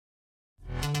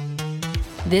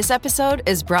This episode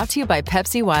is brought to you by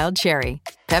Pepsi Wild Cherry.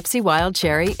 Pepsi Wild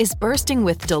Cherry is bursting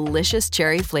with delicious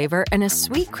cherry flavor and a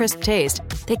sweet, crisp taste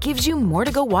that gives you more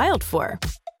to go wild for.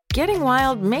 Getting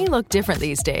wild may look different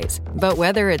these days, but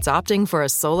whether it's opting for a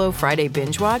solo Friday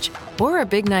binge watch or a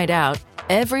big night out,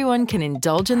 everyone can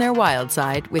indulge in their wild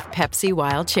side with Pepsi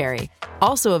Wild Cherry.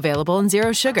 Also available in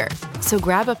Zero Sugar. So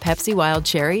grab a Pepsi Wild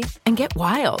Cherry and get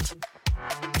wild.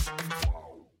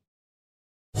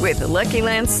 With the Lucky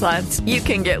Land Slots, you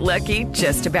can get lucky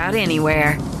just about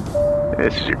anywhere.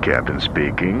 This is your captain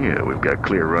speaking. We've got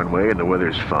clear runway and the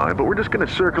weather's fine, but we're just going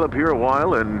to circle up here a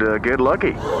while and get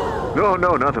lucky.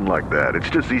 No, nothing like that. It's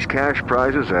just these cash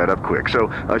prizes add up quick. So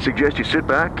I suggest you sit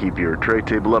back, keep your tray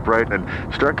table upright, and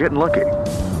start getting lucky.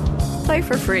 Play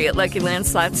for free at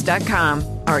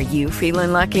LuckyLandSlots.com. Are you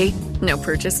feeling lucky? No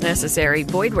purchase necessary.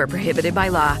 Void where prohibited by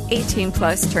law. 18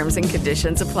 plus terms and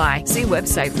conditions apply. See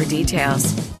website for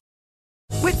details.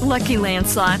 With Lucky Land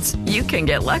Slots, you can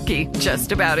get lucky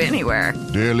just about anywhere.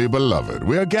 Dearly beloved,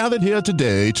 we are gathered here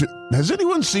today to... Has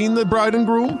anyone seen the bride and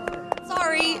groom?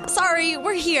 Sorry,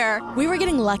 we're here. We were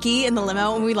getting lucky in the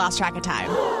limo and we lost track of time.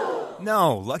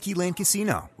 No, Lucky Land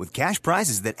Casino, with cash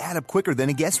prizes that add up quicker than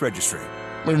a guest registry.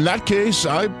 In that case,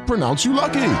 I pronounce you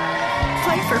lucky.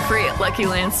 Play for free at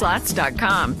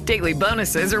LuckyLandSlots.com. Daily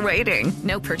bonuses are waiting.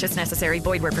 No purchase necessary.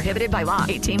 Void where prohibited by law.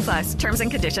 18 plus. Terms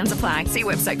and conditions apply. See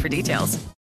website for details.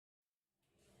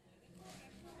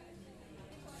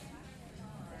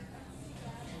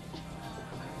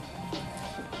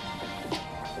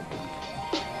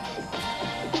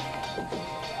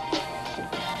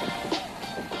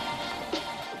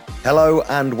 Hello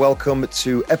and welcome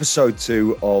to episode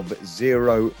 2 of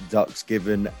Zero Ducks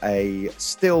Given, a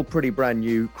still pretty brand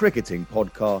new cricketing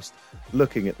podcast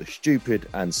looking at the stupid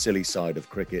and silly side of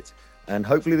cricket. And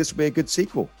hopefully this will be a good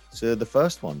sequel to the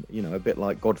first one, you know, a bit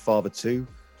like Godfather 2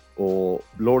 or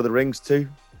Lord of the Rings 2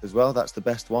 as well. That's the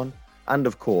best one. And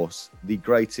of course, the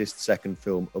greatest second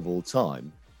film of all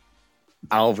time,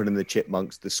 Alvin and the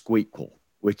Chipmunks, The Squeakquel,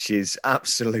 which is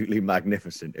absolutely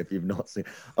magnificent if you've not seen.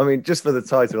 I mean, just for the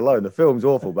title alone, the film's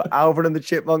awful, but Alvin and the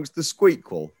Chipmunks, The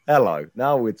Squeakquel. Hello,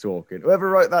 now we're talking. Whoever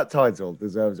wrote that title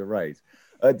deserves a raise.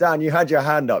 Dan, you had your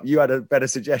hand up. You had a better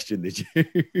suggestion, did you?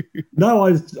 No,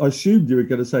 I assumed you were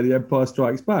going to say The Empire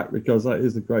Strikes Back because that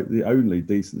is the only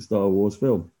decent Star Wars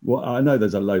film. Well, I know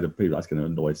there's a load of people. That's going to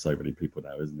annoy so many people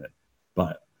now, isn't it?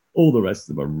 But all the rest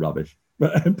of them are rubbish.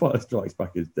 But Empire Strikes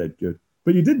Back is dead good.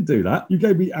 But you didn't do that. You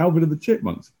gave me Alvin and the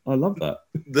Chipmunks. I love that.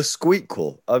 The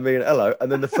Squeakquel. I mean, hello.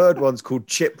 And then the third one's called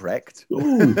Chipwrecked.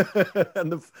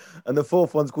 and the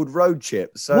fourth one's called Road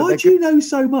Chip. So why do you know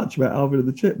so much about Alvin and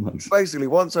the Chipmunks? Basically,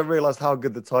 once I realised how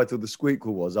good the title The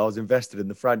Squeakquel was, I was invested in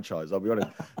the franchise, I'll be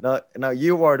honest. Now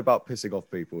you're worried about pissing off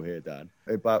people here, Dan,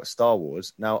 about Star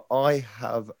Wars. Now, I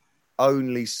have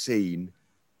only seen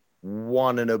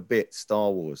one and a bit Star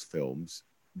Wars films,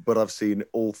 but I've seen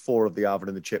all 4 of the Alvin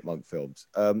and the Chipmunk films.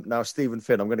 Now, Stephen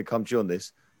Finn, I'm going to come to you on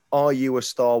this. Are you a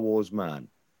Star Wars man?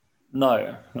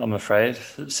 No, I'm afraid.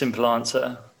 Simple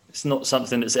answer. It's not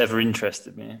something that's ever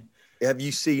interested me. Have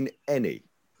you seen any?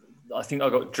 I think I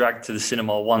got dragged to the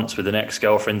cinema once with an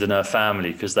ex-girlfriend and her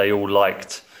family because they all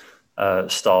liked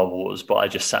Star Wars, but I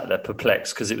just sat there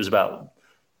perplexed because it was about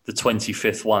the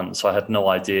 25th one, so I had no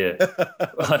idea.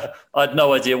 I had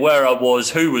no idea where I was,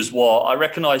 who was what. I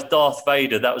recognised Darth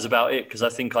Vader. That was about it, because I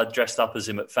think I dressed up as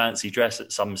him at fancy dress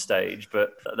at some stage,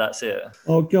 but that's it.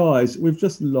 Oh, guys, we've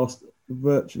just lost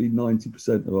virtually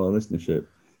 90% of our listenership.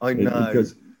 I know.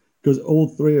 Because all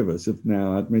 3 of us have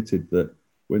now admitted that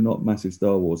we're not massive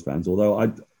Star Wars fans, although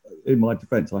in my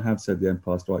defence, I have said The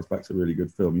Empire Strikes Back's a really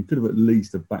good film. You could have at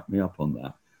least have backed me up on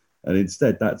that. And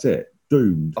instead, that's it.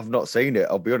 Doomed. I've not seen it,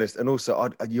 I'll be honest. And also,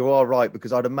 you are right,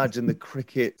 because I'd imagine the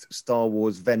cricket Star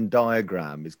Wars Venn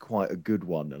diagram is quite a good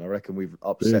one. And I reckon we've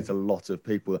upset a lot of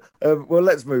people. Well,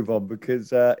 let's move on,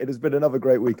 because it has been another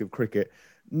great week of cricket.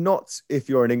 Not if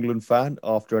you're an England fan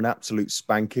after an absolute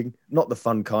spanking, not the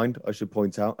fun kind, I should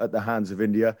point out, at the hands of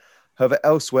India. However,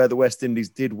 elsewhere, the West Indies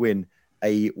did win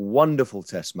a wonderful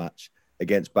test match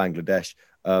against Bangladesh.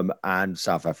 And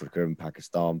South Africa and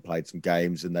Pakistan played some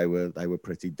games, and they were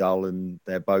pretty dull, and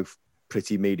they're both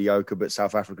pretty mediocre, but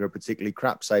South Africa are particularly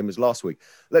crap, same as last week.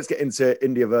 Let's get into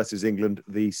India versus England,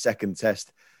 the second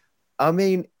test. I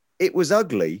mean, it was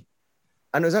ugly,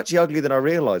 and it was actually uglier than I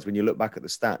realised when you look back at the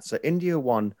stats. So India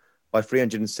won by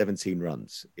 317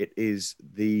 runs. It is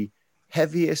the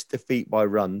heaviest defeat by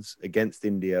runs against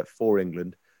India for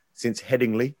England since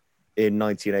Headingley in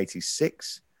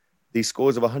 1986. The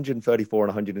scores of 134 and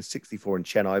 164 in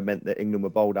Chennai meant that England were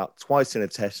bowled out twice in a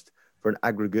test for an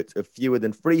aggregate of fewer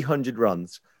than 300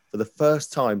 runs for the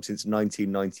first time since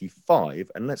 1995.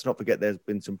 And let's not forget, there's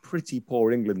been some pretty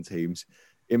poor England teams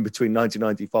in between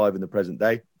 1995 and the present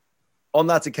day. On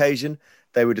that occasion,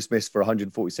 they were dismissed for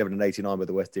 147 and 89 by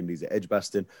the West Indies at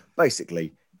Edgbaston.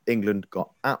 Basically, England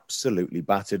got absolutely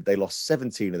battered. They lost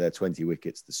 17 of their 20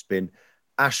 wickets to spin.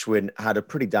 Ashwin had a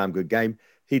pretty damn good game.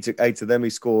 He took 8 of them. He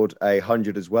scored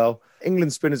 100 as well.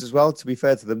 England spinners as well, to be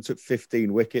fair to them, took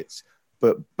 15 wickets.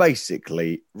 But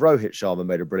basically, Rohit Sharma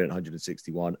made a brilliant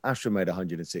 161. Ashwin made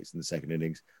 106 in the second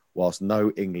innings, whilst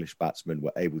no English batsmen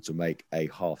were able to make a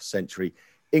half century.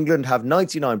 England have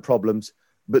 99 problems,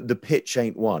 but the pitch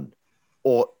ain't one.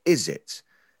 Or is it?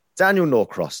 Daniel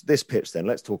Norcross, this pitch then,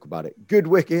 let's talk about it. Good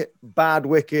wicket, bad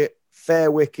wicket, fair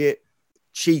wicket,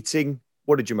 cheating.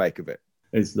 What did you make of it?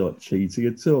 It's not cheating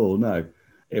at all, no.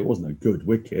 It wasn't a good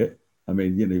wicket. I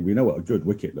mean, we know what a good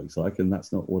wicket looks like, and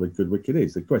that's not what a good wicket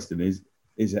is. The question is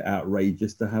it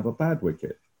outrageous to have a bad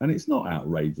wicket? And it's not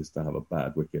outrageous to have a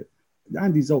bad wicket.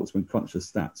 Andy Zaltzman crunched the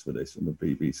stats for this from the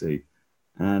BBC,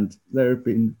 and there have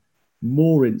been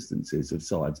more instances of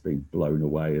sides being blown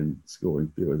away and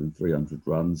scoring fewer than 300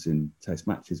 runs in test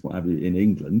matches, what have you, in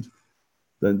England,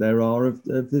 than there are of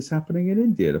this happening in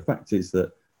India. The fact is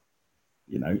that,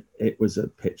 it was a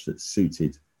pitch that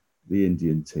suited the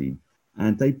Indian team,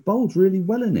 and they bowled really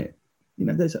well in it.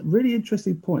 There's a really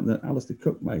interesting point that Alistair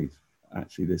Cook made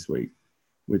actually this week,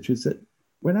 which is that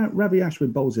when Ravi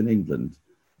Ashwin bowls in England,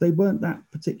 they weren't that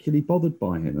particularly bothered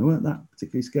by him. They weren't that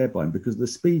particularly scared by him because the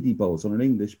speedy bowls on an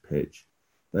English pitch,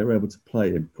 they were able to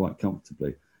play him quite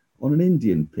comfortably. On an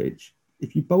Indian pitch,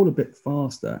 if you bowl a bit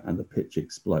faster and the pitch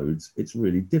explodes, it's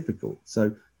really difficult.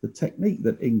 So the technique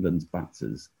that England's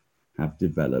batters have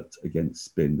developed against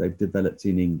spin, they've developed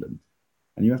in England.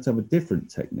 And you have to have a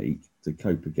different technique to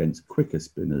cope against quicker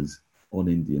spinners on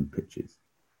Indian pitches.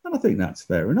 And I think that's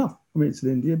fair enough. I mean, it's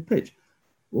an Indian pitch.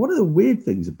 One of the weird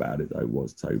things about it, though,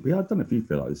 was, Toby, I don't know if you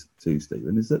feel like this too,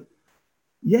 Stephen, is that,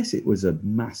 yes, it was a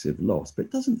massive loss, but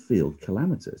it doesn't feel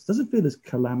calamitous. It doesn't feel as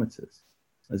calamitous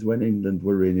as when England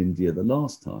were in India the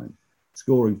last time,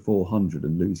 scoring 400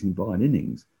 and losing by an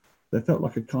innings. There felt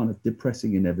like a kind of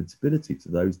depressing inevitability to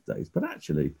those days. But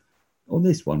actually, on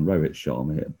this one, Rohit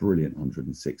Sharma hit a brilliant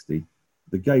 160.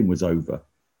 The game was over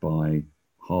by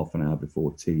half an hour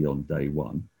before tea on day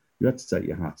one. You had to take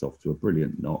your hat off to a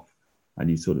brilliant knock, and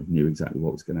you sort of knew exactly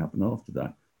what was going to happen after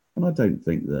that. And I don't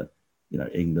think that,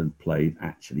 England played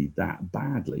actually that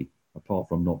badly, apart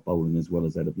from not bowling as well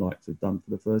as they'd have liked to have done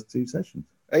for the first 2 sessions.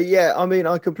 Yeah, I mean,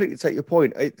 I completely take your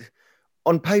point.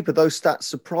 On paper, those stats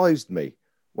surprised me.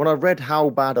 When I read how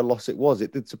bad a loss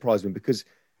it did surprise me, because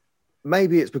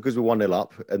maybe it's because we're 1-0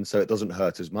 up and so it doesn't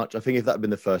hurt as much. I think if that had been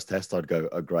the first test, I'd go,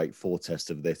 a great 4 tests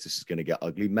of this is going to get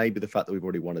ugly. Maybe the fact that we've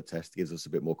already won a test gives us a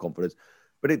bit more confidence.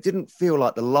 But it didn't feel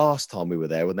like the last time we were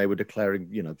there when they were declaring,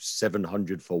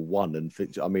 700 for 1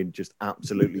 and just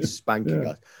absolutely spanking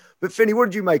us. But Finney, what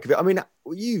did you make of it? I mean,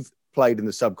 you've played in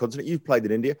the subcontinent, you've played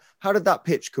in India. How did that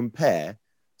pitch compare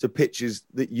to pitches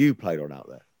that you played on out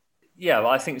there? Yeah,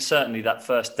 well, I think certainly that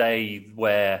first day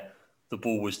where the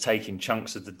ball was taking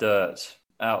chunks of the dirt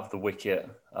out of the wicket,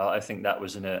 I think that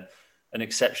was an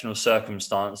exceptional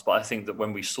circumstance. But I think that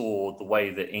when we saw the way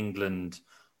that England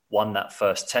won that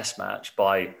first test match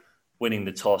by winning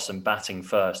the toss and batting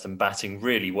first and batting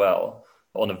really well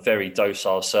on a very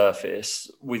docile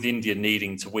surface, with India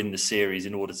needing to win the series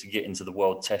in order to get into the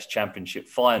World Test Championship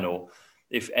final,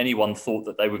 if anyone thought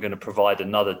that they were going to provide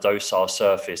another docile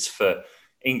surface for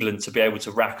England to be able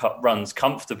to rack up runs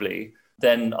comfortably,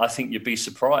 then I think you'd be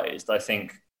surprised. I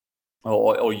think,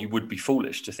 or you would be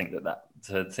foolish to think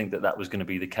that was going to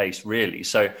be the case, really.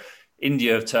 So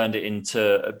India have turned it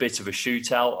into a bit of a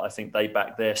shootout. I think they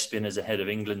backed their spinners ahead of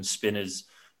England's spinners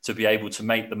to be able to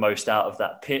make the most out of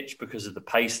that pitch because of the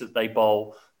pace that they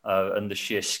bowl and the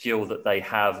sheer skill that they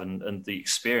have and the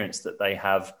experience that they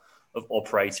have of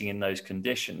operating in those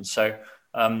conditions. So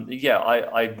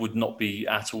I would not be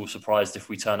at all surprised if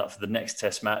we turn up for the next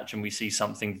test match and we see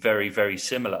something very, very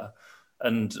similar.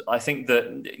 And I think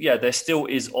that, there still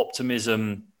is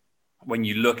optimism when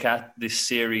you look at this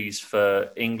series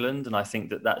for England. And I think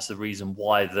that that's the reason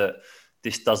why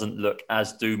this doesn't look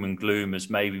as doom and gloom as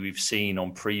maybe we've seen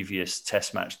on previous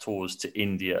test match tours to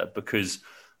India, because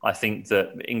I think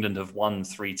that England have won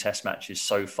 3 test matches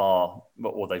so far,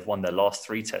 or they've won their last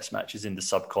 3 test matches in the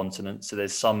subcontinent. So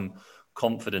there's some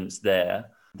confidence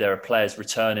there. There are players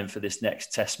returning for this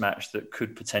next test match that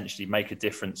could potentially make a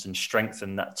difference and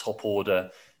strengthen that top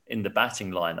order in the batting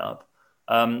lineup.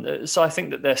 So I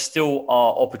think that there still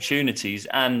are opportunities.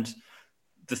 And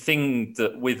the thing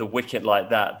that with a wicket like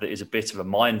that is a bit of a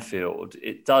minefield,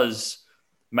 it does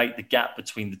make the gap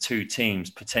between the two teams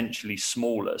potentially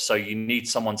smaller. So you need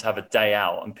someone to have a day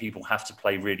out, and people have to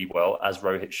play really well, as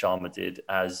Rohit Sharma did,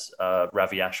 as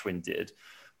Ravi Ashwin did.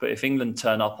 But if England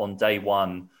turn up on day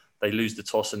one, they lose the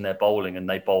toss in their bowling and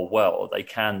they bowl well, they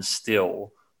can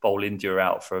still bowl India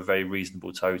out for a very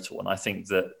reasonable total. And I think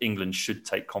that England should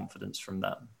take confidence from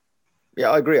that.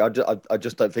 Yeah, I agree. I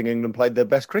just don't think England played their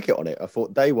best cricket on it. I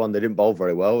thought day one, they didn't bowl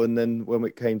very well. And then when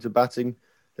it came to batting,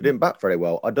 they didn't bat very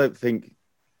well. I don't think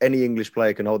any English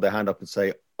player can hold their hand up and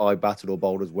say, I batted or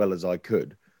bowled as well as I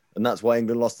could. And that's why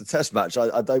England lost the test match.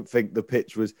 I don't think the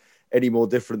pitch was any more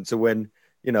different to when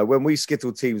we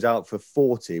skittled teams out for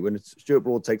 40, when Stuart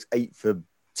Broad takes 8 for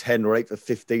 10 or 8 for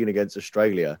 15 against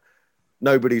Australia,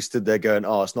 nobody stood there going,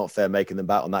 oh, it's not fair making them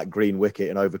bat on that green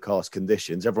wicket in overcast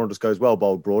conditions. Everyone just goes, well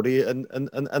bowled, Broady,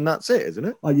 and that's it, isn't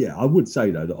it? Oh, yeah, I would say,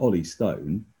 though, that Ollie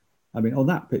Stone, I mean, on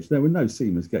that pitch, there were no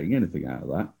seamers getting anything out of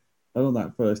that. And on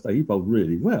that first day, he bowled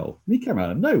really well. And he came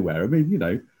out of nowhere. I mean,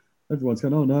 everyone's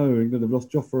going, oh, no, England have lost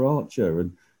Jofra Archer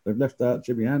and they've left out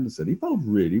Jimmy Anderson. He bowled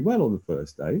really well on the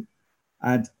first day.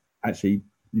 And actually,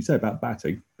 you say about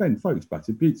batting, Ben Foakes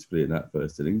batted beautifully in that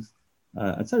first innings.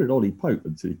 And so did Ollie Pope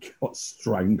until he got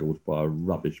strangled by a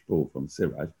rubbish ball from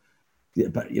Siraj. Yeah,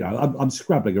 but, I'm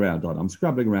scrabbling around, I'm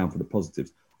scrabbling around for the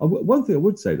positives. One thing I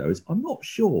would say, though, is I'm not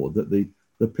sure that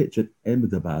the pitch at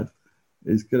Ahmedabad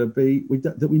is going to be,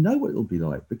 that we know what it'll be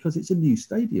like, because it's a new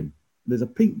stadium. There's a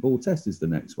pink ball test is the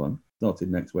next one, starting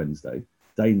next Wednesday,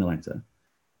 day-nighter.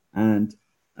 And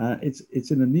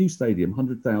it's in a new stadium,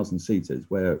 100,000 seaters,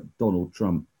 where Donald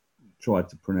Trump tried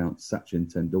to pronounce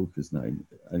Sachin Tendulkar's name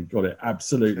and got it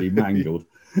absolutely mangled.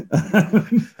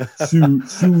 Suchin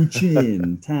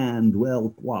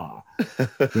Tandwelkwa.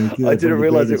 I didn't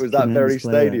realise it was that very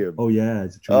stadium. Oh, yeah.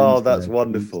 That's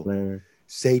wonderful.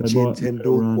 Sachin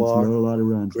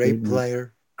Tendulkar, great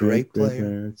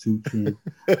player. Suchin.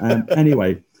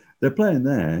 Anyway, they're playing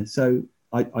there. So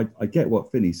I get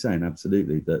what Finney's saying,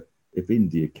 absolutely, that if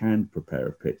India can prepare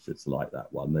a pitch that's like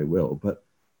that one, they will. But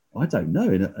I don't know.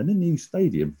 In a new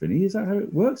stadium, Finney, is that how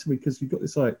it works? Because you've got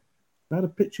this, how do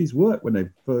pitches work when they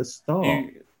first start?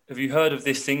 Have you heard of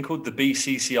this thing called the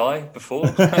BCCI before?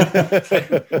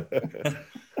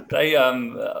 They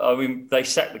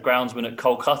sacked the groundsman at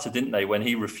Kolkata, didn't they, when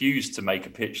he refused to make a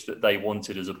pitch that they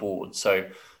wanted as a board. So,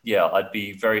 yeah, I'd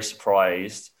be very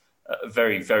surprised,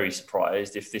 very, very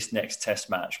surprised if this next test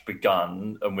match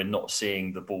begun and we're not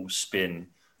seeing the ball spin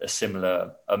a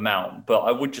similar amount. But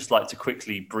I would just like to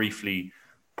briefly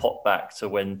pop back to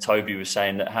when Toby was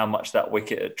saying that how much that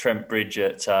wicket at Trent Bridge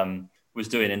was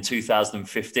doing in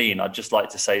 2015. I'd just like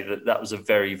to say that was a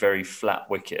very, very flat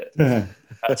wicket.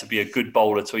 Had to be a good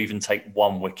bowler to even take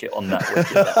one wicket on that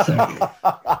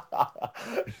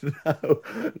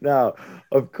wicket. No,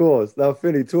 of course. Now,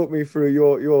 Finney, talk me through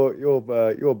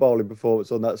your bowling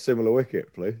performance on that similar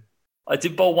wicket, please. I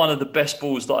did bowl one of the best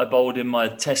balls that I bowled in my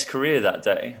test career that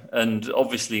day. And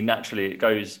obviously, naturally, it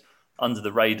goes under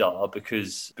the radar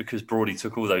because Broady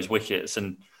took all those wickets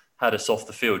and had us off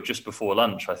the field just before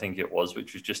lunch, I think it was,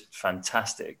 which was just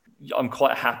fantastic. I'm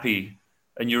quite happy,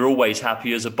 and you're always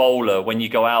happy as a bowler when you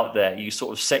go out there, you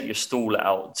sort of set your stall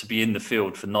out to be in the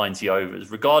field for 90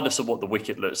 overs, regardless of what the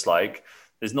wicket looks like.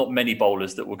 There's not many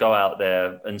bowlers that will go out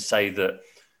there and say that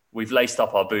we've laced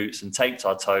up our boots and taped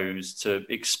our toes to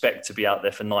expect to be out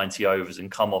there for 90 overs and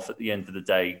come off at the end of the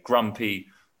day grumpy,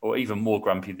 or even more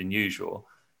grumpy than usual,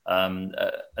 and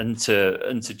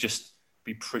to just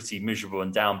be pretty miserable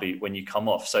and downbeat when you come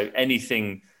off. So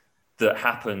anything that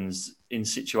happens in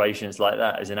situations like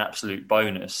that is an absolute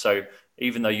bonus. So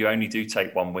even though you only do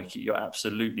take one wicket, you're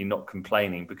absolutely not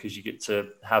complaining, because you get to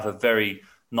have a very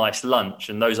nice lunch.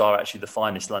 And those are actually the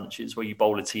finest lunches, where you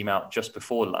bowl a team out just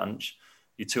before lunch.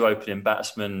 Your two opening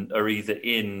batsmen are either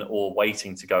in or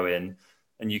waiting to go in,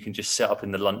 and you can just set up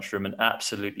in the lunchroom and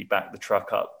absolutely back the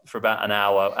truck up for about an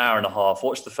hour and a half,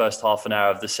 watch the first half an hour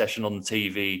of the session on the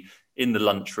TV in the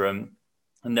lunchroom,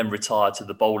 and then retire to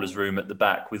the bowler's room at the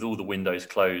back with all the windows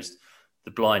closed,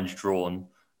 the blinds drawn,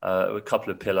 a couple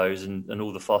of pillows, and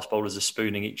all the fast bowlers are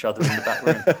spooning each other in the back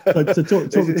room. So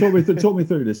talk me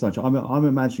through this lunch. I'm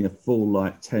imagining a full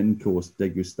 10-course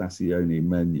degustazione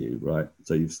menu, right?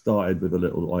 So you've started with a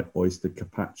little oyster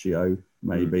carpaccio,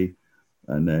 maybe,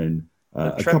 and then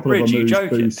a couple Bridge, of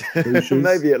bouchers.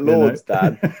 Maybe at Lord's,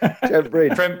 Dad.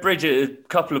 Trent Bridge, a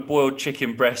couple of boiled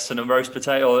chicken breasts and a roast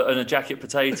potato and a jacket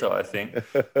potato, I think.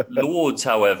 Lord's,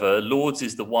 however,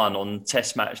 is the one on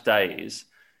test match days,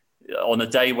 on a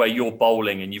day where you're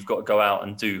bowling and you've got to go out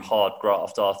and do hard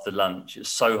graft after lunch. It's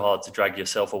so hard to drag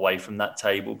yourself away from that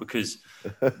table, because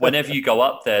whenever you go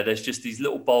up there, there's just these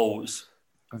little bowls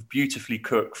of beautifully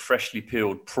cooked, freshly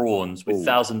peeled prawns with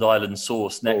Thousand Island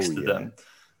sauce next to them.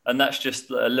 And that's just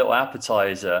a little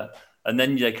appetizer. And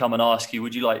then they come and ask you,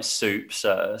 would you like soup,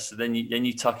 sir? So then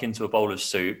you tuck into a bowl of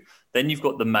soup. Then you've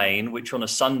got the main, which on a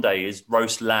Sunday is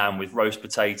roast lamb with roast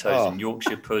potatoes and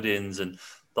Yorkshire puddings and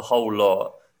the whole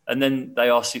lot. And then they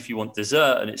ask if you want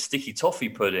dessert, and it's sticky toffee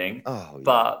pudding.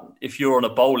 But if you're on a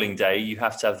bowling day, you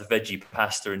have to have the veggie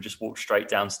pasta and just walk straight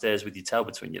downstairs with your tail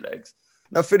between your legs.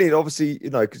 Now, Finny, obviously,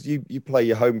 because you play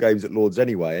your home games at Lords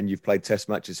anyway, and you've played test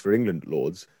matches for England at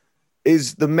Lords.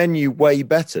 Is the menu way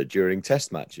better during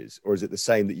test matches, or is it the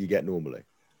same that you get normally?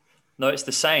 No, it's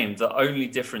the same. The only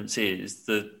difference is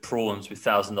the prawns with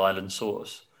Thousand Island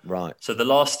sauce. Right. So the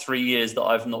last 3 years that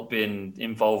I've not been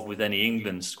involved with any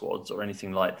England squads or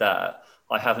anything like that,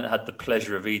 I haven't had the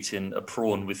pleasure of eating a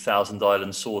prawn with Thousand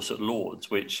Island sauce at Lords,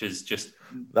 which has just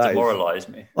demoralised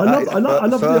me. I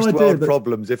love first the idea world that...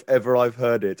 problems, if ever I've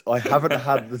heard it. I haven't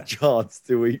had the chance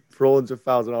to eat prawns with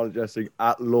Thousand Island dressing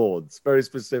at Lords. Very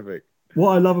specific.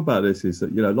 What I love about this is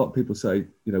that, a lot of people say,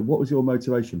 what was your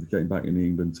motivation for getting back in the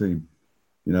England team?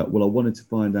 Well, I wanted to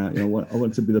find out, I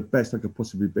wanted to be the best I could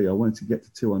possibly be. I wanted to get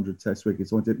to 200 test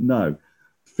wickets. No,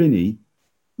 Finney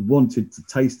wanted to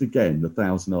taste again the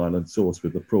Thousand Island sauce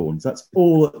with the prawns. That's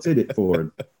all that's in it for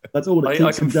him. That's all that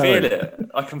keeps him going. Feel it.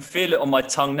 I can feel it on my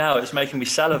tongue now. It's making me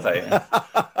salivate.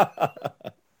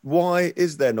 Why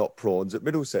is there not prawns at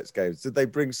Middlesex games? Did they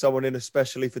bring someone in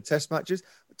especially for test matches?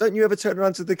 Don't you ever turn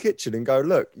around to the kitchen and go,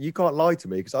 look, you can't lie to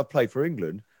me because I've played for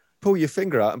England. Pull your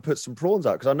finger out and put some prawns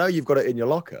out because I know you've got it in your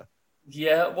locker.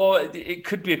 Yeah, well, it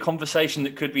could be a conversation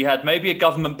that could be had. Maybe a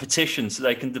government petition so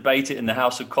they can debate it in the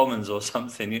House of Commons or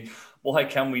something. Why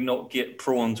can we not get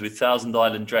prawns with Thousand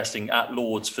Island dressing at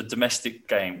Lords for domestic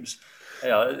games?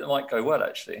 Yeah, it might go well,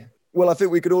 actually. Well, I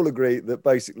think we could all agree that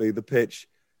basically the pitch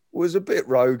was a bit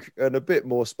rogue and a bit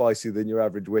more spicy than your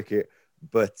average wicket.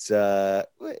 But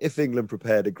if England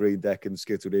prepared a green deck and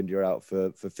skittled India out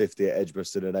for 50 at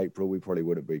Edgbaston in April, we probably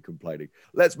wouldn't be complaining.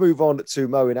 Let's move on to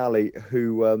Moeen Ali,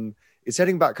 who is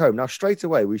heading back home. Now, straight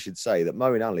away, we should say that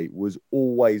Moeen Ali was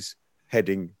always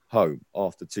heading home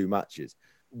after 2 matches,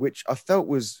 which I felt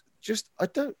was just, I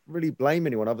don't really blame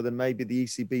anyone other than maybe the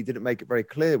ECB didn't make it very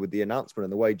clear with the announcement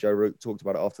and the way Joe Root talked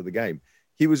about it after the game.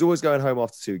 He was always going home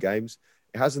after 2 games.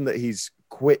 It hasn't that he's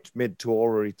quit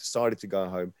mid-tour or he decided to go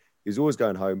home. He's always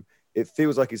going home. It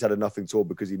feels like he's had a nothing tour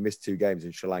because he missed 2 games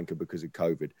in Sri Lanka because of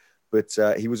COVID.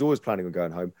 But he was always planning on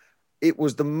going home. It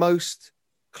was the most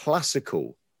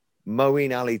classical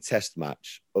Moeen Ali test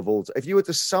match of all time. If you were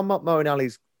to sum up Moeen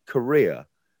Ali's career,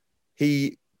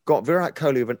 he got Virat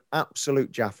Kohli with an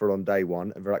absolute jaffer on day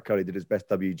one. And Virat Kohli did his best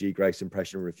W.G. Grace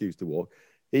impression and refused to walk.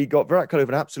 He got Virat Kohli with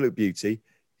an absolute beauty.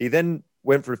 He then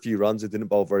went for a few runs. It didn't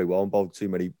bowl very well and bowled too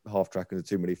many half-trackers and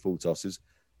too many full tosses.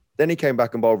 Then he came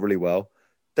back and bowled really well.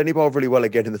 Then he bowled really well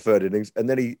again in the 3rd innings. And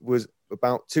then he was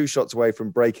about 2 shots away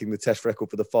from breaking the test record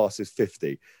for the fastest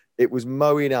 50. It was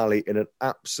Moeen Ali in an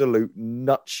absolute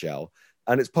nutshell.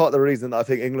 And it's part of the reason that I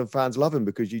think England fans love him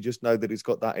because you just know that he's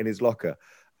got that in his locker.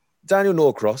 Daniel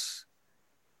Norcross,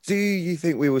 do you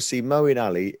think we will see Moeen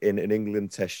Ali in an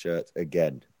England test shirt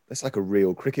again? That's like a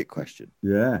real cricket question.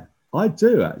 Yeah. I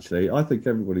do, actually. I think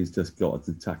everybody's just got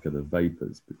an attack of the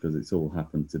vapours because it's all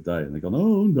happened today. And they've gone,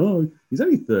 oh, no, he's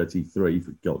only 33,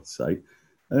 for God's sake.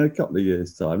 In a couple of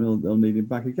years' time, they'll need him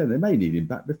back again. They may need him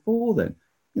back before then.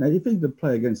 If England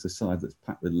play against a side that's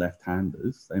packed with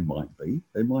left-handers, they might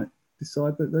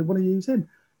decide that they want to use him.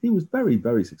 He was very,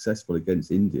 very successful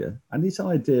against India. And this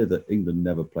idea that England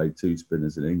never played 2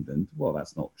 spinners in England, well,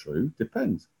 that's not true.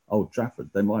 Depends. Old Trafford,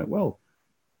 they might well.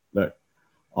 Look,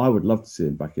 I would love to see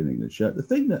him back in England shirt. The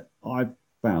thing that I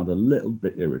found a little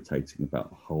bit irritating about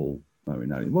the whole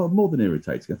Moeen Ali, well, more than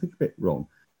irritating, I think a bit wrong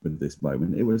with this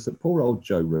moment, it was that poor old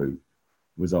Joe Root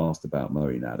was asked about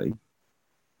Moeen Ali.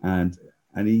 And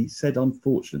he said,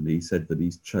 unfortunately, he said that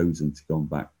he's chosen to go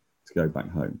back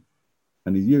home.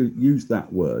 And he used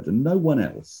that word, and no one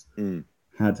else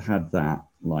had that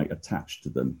attached to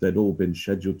them. They'd all been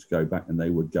scheduled to go back, and they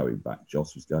were going back.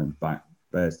 Joss was going back,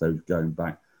 Bairstow was going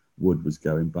back, Wood was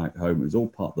going back home. It was all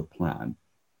part of the plan.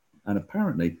 And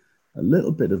apparently, a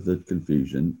little bit of the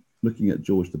confusion, looking at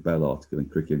George DeBell article in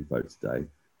Cricinfo today,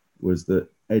 was that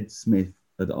Ed Smith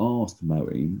had asked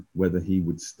Moeen whether he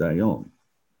would stay on.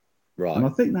 Right. And I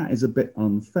think that is a bit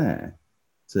unfair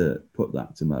to put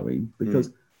that to Moeen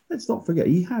because let's not forget,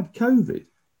 he had COVID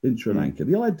in Sri Lanka.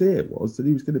 The idea was that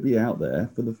he was going to be out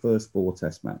there for the first 4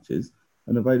 test matches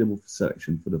and available for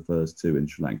selection for the first 2 in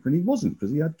Sri Lanka. And he wasn't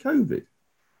because he had COVID.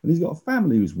 And he's got a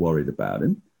family who's worried about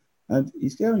him. And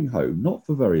he's going home, not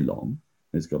for very long.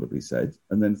 it's got to be said,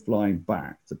 and then flying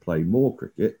back to play more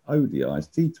cricket, ODIs,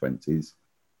 T20s,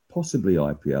 possibly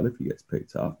IPL if he gets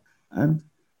picked up. And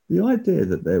the idea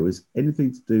that there was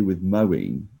anything to do with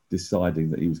Moeen deciding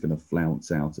that he was going to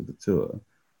flounce out of the tour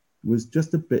was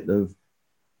just a bit of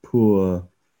poor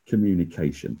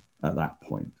communication at that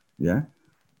point. Yeah.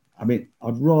 I mean,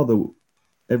 I'd rather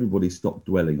everybody stop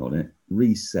dwelling on it,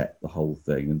 reset the whole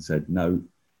thing and said, no,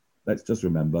 let's just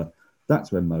remember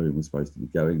that's when Moeen was supposed to be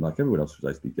going, like everyone else was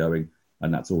supposed to be going,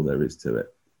 and that's all there is to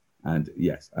it. And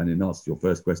yes, and in answer to your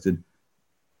first question,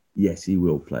 yes, he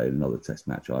will play in another test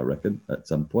match, I reckon, at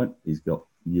some point. He's got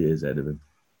years ahead of him.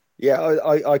 Yeah,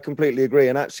 I completely agree.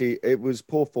 And actually, it was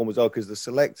poor form as well, because the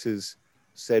selectors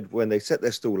said when they set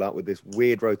their stall out with this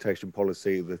weird rotation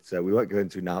policy that we won't go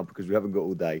into now because we haven't got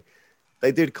all day,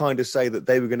 they did kind of say that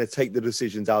they were going to take the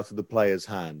decisions out of the players'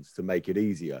 hands to make it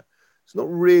easier. It's not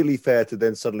really fair to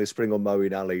then suddenly spring on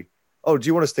Moeen Ali. Oh, do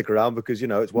you want to stick around? Because, you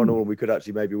know, it's 1-1 and we could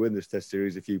actually maybe win this test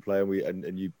series if you play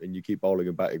and you keep bowling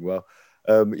and batting well.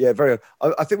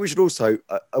 I think we should also,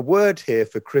 a word here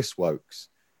for Chris Woakes,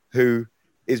 who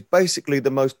is basically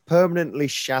the most permanently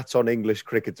shat on English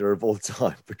cricketer of all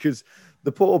time, because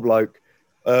the poor bloke,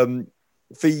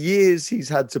 for years, he's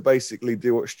had to basically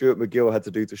do what Stuart MacGill had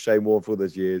to do to Shane Warne for all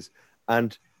those years.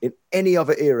 And in any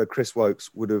other era, Chris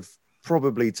Woakes would have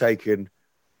probably taken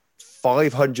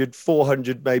 500,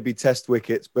 400 maybe test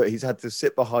wickets, but he's had to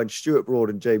sit behind Stuart Broad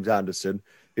and James Anderson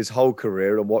his whole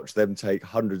career and watch them take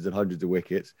hundreds and hundreds of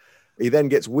wickets. He then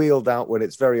gets wheeled out when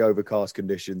it's very overcast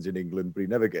conditions in England, but he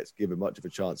never gets given much of a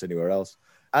chance anywhere else.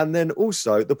 And then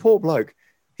also, the poor bloke,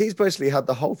 he's basically had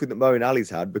the whole thing that Moeen Ali's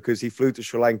had because he flew to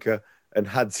Sri Lanka and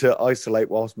had to isolate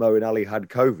whilst Moeen Ali had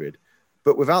COVID,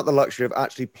 but without the luxury of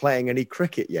actually playing any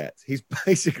cricket yet. He's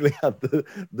basically had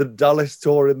the dullest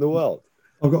tour in the world.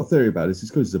 I've got a theory about this.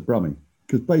 It's because it's a Brummie.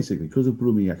 Because basically, because of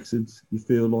Brummie accents, you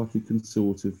feel like you can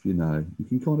sort of, you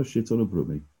can kind of shit on a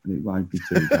Brummie and it won't be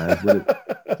too bad. But,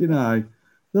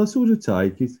 they'll sort of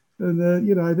take it. And,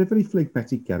 they're very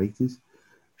phlegmatic characters.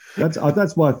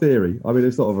 That's my theory. I mean,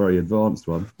 it's not a very advanced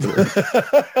one.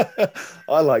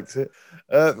 I liked it.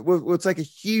 We'll take a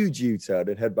huge U-turn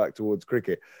and head back towards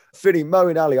cricket. Finney,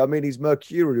 Moeen Ali, I mean, he's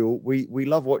mercurial. We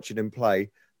love watching him play.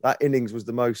 That innings was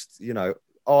the most,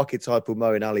 archetypal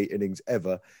Moeen Ali innings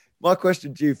ever. My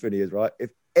question to you, Finney, is, right,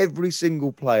 if every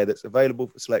single player that's available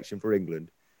for selection for England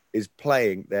is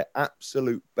playing their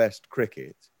absolute best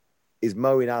cricket, is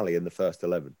Moeen Ali in the first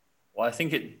 11? Well, I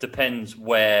think it depends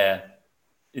where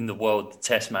in the world the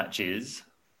test match is,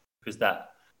 because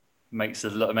that makes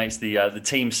the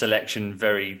team selection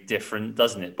very different,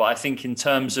 doesn't it? But I think in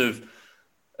terms of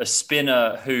a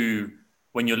spinner who,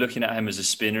 when you're looking at him as a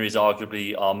spinner, is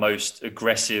arguably our most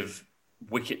aggressive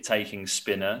wicket-taking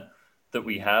spinner that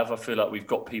we have. I feel like we've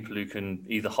got people who can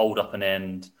either hold up an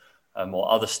end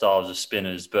or other styles of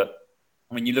spinners. But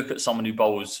when you look at someone who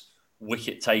bowls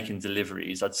wicket-taking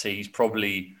deliveries, I'd say he's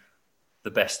probably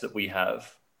the best that we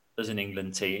have as an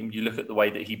England team. You look at the way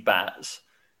that he bats,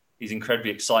 he's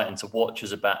incredibly exciting to watch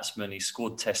as a batsman. He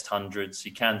scored test hundreds.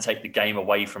 He can take the game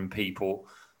away from people.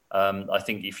 I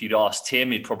think if you'd asked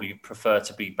him, he'd probably prefer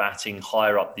to be batting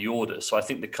higher up the order. So I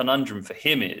think the conundrum for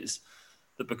him is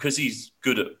that because he's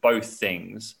good at both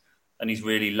things and he's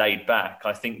really laid back,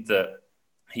 I think that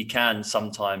he can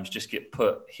sometimes just get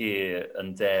put here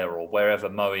and there or wherever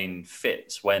Moeen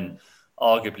fits, when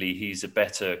arguably he's a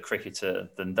better cricketer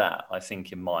than that, I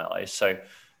think, in my eyes. So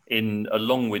in a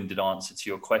long-winded answer to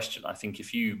your question, I think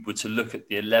if you were to look at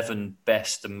the 11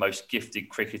 best and most gifted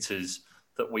cricketers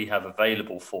that we have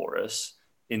available for us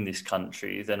in this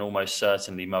country, then almost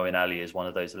certainly Moeen Ali is one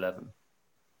of those 11.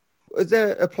 Is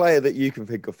there a player that you can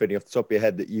think of, Finney, off the top of your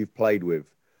head that you've played with,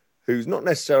 who's not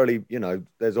necessarily,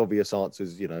 there's obvious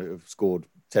answers, have scored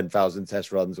 10,000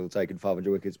 test runs or taken 500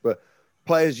 wickets, but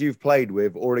players you've played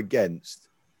with or against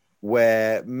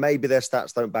where maybe their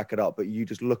stats don't back it up, but you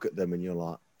just look at them and you're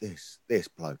like, this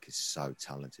bloke is so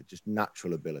talented, just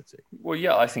natural ability? Well,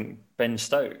 yeah, I think Ben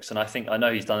Stokes. And I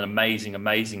know he's done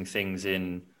amazing things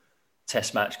in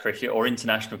test match cricket or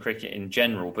international cricket in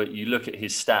general, but you look at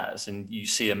his stats and you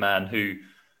see a man who,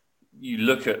 you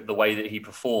look at the way that he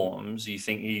performs, you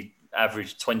think he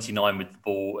averaged 29 with the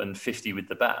ball and 50 with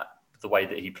the bat, the way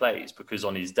that he plays, because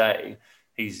on his day,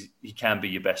 he can be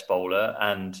your best bowler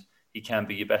and he can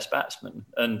be your best batsman.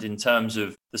 And in terms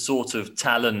of the sort of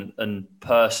talent and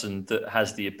person that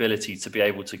has the ability to be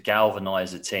able to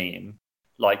galvanise a team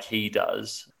like he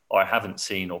does, I haven't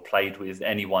seen or played with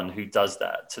anyone who does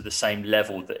that to the same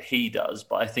level that he does.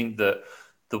 But I think that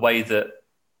the way that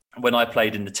when I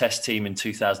played in the test team in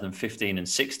 2015 and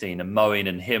 16, and Moeen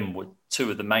and him were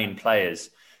two of the main players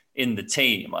in the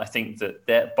team. I think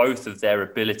that both of their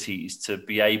abilities to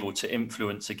be able to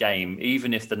influence a game,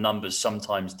 even if the numbers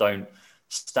sometimes don't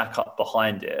stack up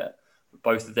behind it,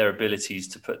 both of their abilities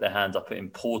to put their hand up at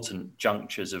important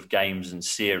junctures of games and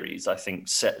series, I think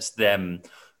sets them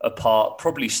apart.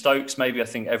 Probably Stokes, maybe. I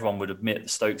think everyone would admit that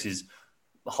Stokes is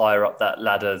higher up that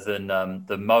ladder than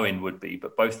Moeen would be,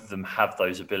 but both of them have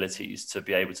those abilities to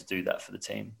be able to do that for the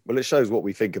team. Well, it shows what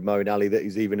we think of Moeen Ali, that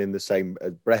he's even in the same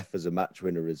breath as a match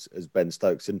winner as Ben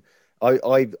Stokes. And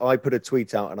I put a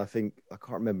tweet out, and I can't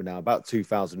remember now, about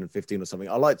 2015 or something.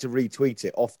 I like to retweet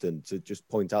it often to just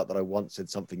point out that I once said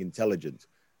something intelligent.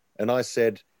 And I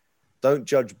said, don't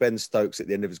judge Ben Stokes at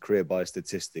the end of his career by his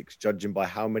statistics, judge him by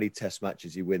how many test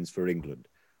matches he wins for England.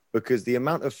 Because the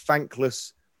amount of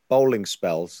thankless bowling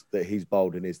spells that he's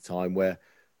bowled in his time where,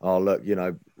 oh, look,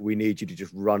 we need you to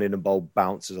just run in and bowl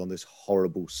bouncers on this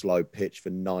horrible slow pitch for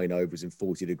 9 overs in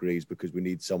 40 degrees because we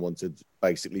need someone to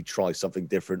basically try something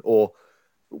different. Or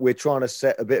we're trying to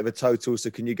set a bit of a total, so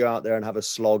can you go out there and have a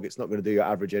slog? It's not going to do your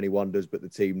average any wonders, but the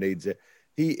team needs it.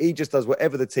 He just does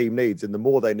whatever the team needs, and the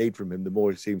more they need from him, the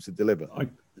more he seems to deliver. I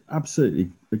absolutely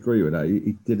agree with that.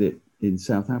 He did it in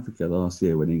South Africa last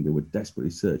year when England were desperately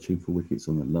searching for wickets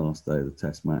on the last day of the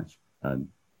Test match and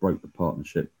broke the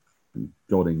partnership and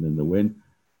got England the win.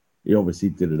 He obviously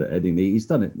did it at Headingley. He's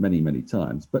done it many, many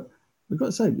times. But I've got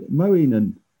to say, Moeen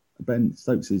and Ben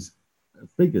Stokes'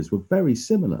 figures were very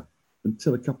similar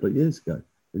until a couple of years ago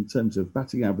in terms of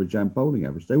batting average and bowling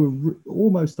average. They were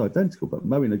almost identical, but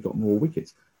Moeen had got more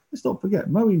wickets. Let's not forget,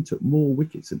 Moeen took more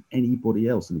wickets than anybody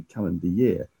else in a calendar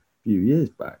year a few years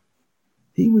back.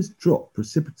 He was dropped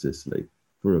precipitously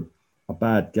for a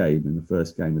bad game in the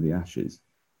first game of the Ashes.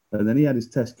 And then he had his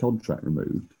Test contract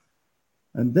removed.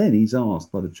 And then he's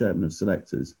asked by the chairman of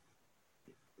selectors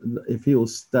if he'll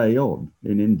stay on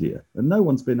in India. And no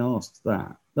one's been asked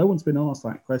that. No one's been asked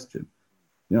that question.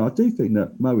 I do think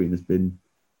that Moeen has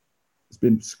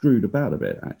been screwed about a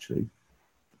bit, actually.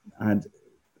 And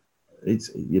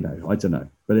it's, I don't know.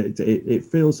 But it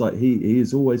feels like he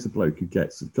is always the bloke who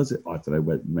gets, because I don't know,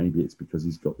 whether maybe it's because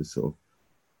he's got this sort of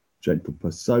gentle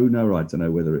persona, or I don't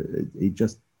know whether he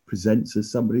just presents as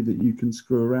somebody that you can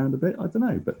screw around a bit. I don't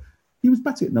know. But he was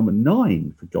batting at number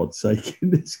 9, for God's sake,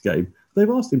 in this game. They've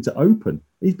asked him to open.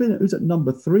 He was at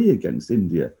number 3 against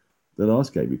India, the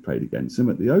last game he played against them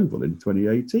at the Oval in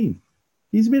 2018.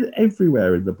 He's been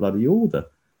everywhere in the bloody order.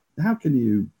 How can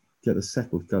you get a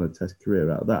settled kind of Test career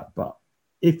out of that? But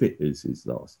if it is his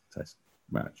last Test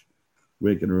match,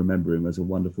 we're going to remember him as a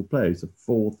wonderful player. He's the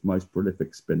 4th most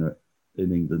prolific spinner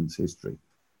in England's history,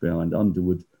 behind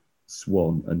Underwood,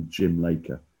 Swan and Jim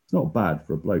Laker. It's not bad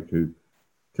for a bloke who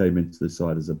came into the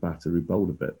side as a batter who bowled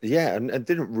a bit. Yeah, and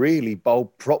didn't really bowl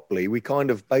properly. We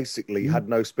kind of basically had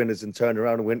no spinners and turned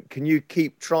around and went, can you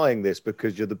keep trying this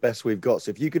because you're the best we've got? So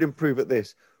if you could improve at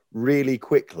this really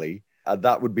quickly,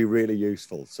 that would be really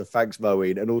useful. So thanks,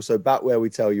 Moeen. And also bat where we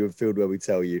tell you and field where we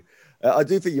tell you. I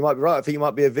do think you might be right. I think you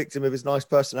might be a victim of his nice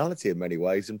personality in many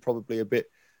ways and probably a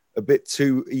bit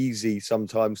too easy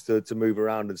sometimes to move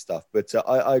around and stuff. But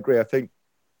I agree. I think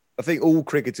all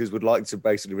cricketers would like to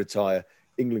basically retire.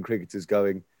 England cricketers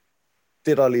going,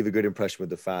 did I leave a good impression with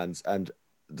the fans? And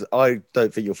I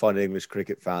don't think you'll find an English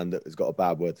cricket fan that has got a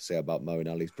bad word to say about Moeen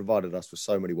Ali. He's provided us with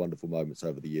so many wonderful moments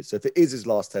over the years. So if it is his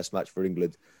last Test match for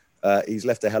England, he's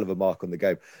left a hell of a mark on the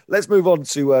game. Let's move on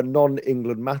to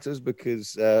non-England matters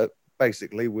because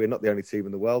basically we're not the only team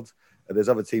in the world. There's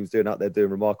other teams out there doing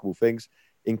remarkable things,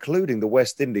 including the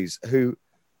West Indies, who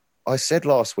I said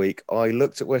last week, I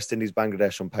looked at West Indies,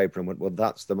 Bangladesh on paper and went, well,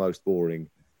 that's the most boring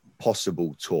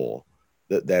possible tour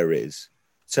that there is.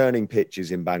 Turning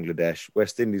pitches in Bangladesh,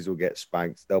 West Indies will get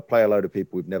spanked. They'll play a load of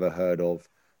people we've never heard of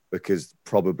because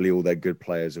probably all their good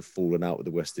players have fallen out with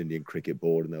the West Indian Cricket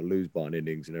Board and they'll lose by an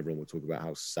innings and everyone will talk about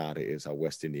how sad it is, how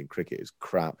West Indian cricket is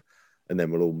crap, and then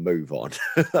we'll all move on.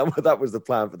 That was the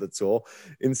plan for the tour.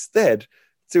 Instead,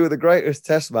 2 of the greatest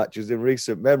Test matches in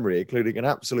recent memory, including an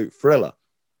absolute thriller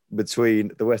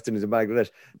between the West Indies and Bangladesh.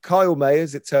 Kyle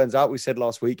Mayers, it turns out, we said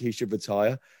last week he should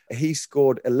retire. He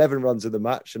scored 11 runs in the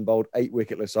match and bowled 8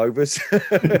 wicketless overs.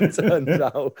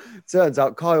 turns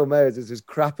out Kyle Mayers is as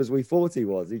crap as we thought he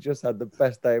was. He just had the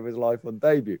best day of his life on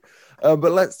debut.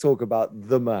 But let's talk about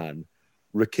the man,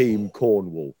 Rahkeem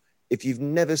Cornwall. If you've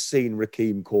never seen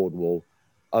Rahkeem Cornwall,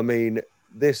 I mean,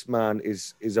 this man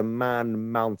is a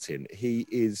man mountain. He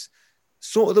is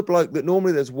sort of the bloke that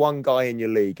normally there's one guy in your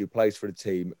league who plays for a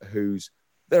team who's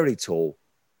very tall,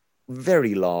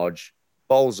 very large,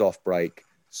 bowls off break,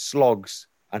 slogs,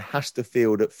 and has to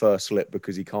field at first slip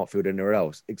because he can't field anywhere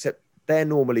else. Except they're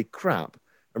normally crap.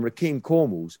 And Rahkeem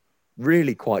Cornwall's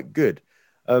really quite good.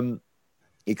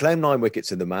 He claimed 9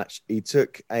 wickets in the match. He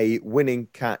took a winning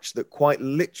catch that quite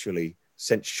literally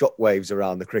sent shockwaves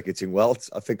around the cricketing world.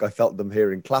 I think I felt them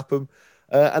here in Clapham.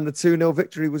 And the 2-0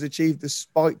 victory was achieved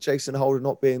despite Jason Holder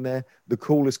not being there. The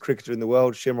coolest cricketer in the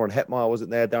world, Shimron Hetmyer,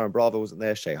 wasn't there. Darren Bravo wasn't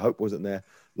there. Shea Hope wasn't there.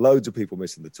 Loads of people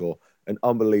missing the tour. An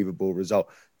unbelievable result.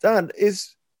 Dan,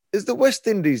 is the West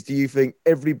Indies, do you think,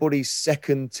 everybody's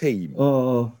second team?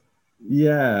 Oh,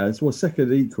 yeah. It's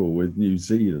second equal with New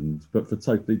Zealand, but for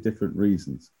totally different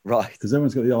reasons. Right. Because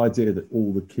everyone's got the idea that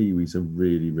all the Kiwis are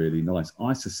really, really nice.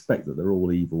 I suspect that they're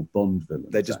all evil Bond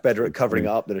villains. They're just better at covering it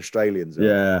up than Australians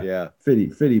are. Yeah.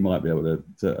 Finney might be able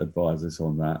to advise us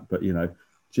on that. But,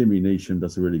 Jimmy Neesham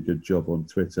does a really good job on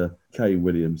Twitter. Kay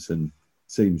Williamson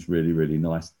seems really, really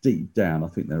nice. Deep down, I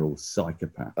think they're all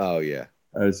psychopaths. Oh, yeah.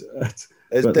 There's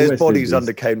bodies Indies,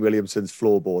 under Kane Williamson's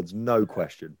floorboards, no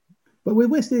question. But with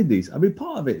West Indies,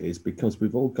 part of it is because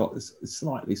we've all got this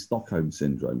slightly Stockholm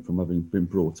syndrome from having been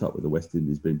brought up with the West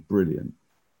Indies being brilliant.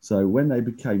 So when they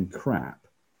became crap,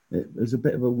 it was a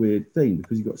bit of a weird thing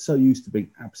because you got so used to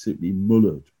being absolutely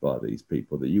mullered by these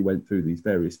people that you went through these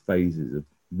various phases of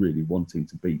really wanting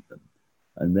to beat them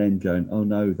and then going, oh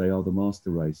no, they are the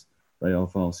master race. They are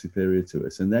far superior to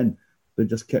us. And then they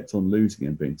just kept on losing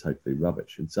and being totally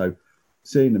rubbish. And so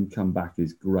seeing them come back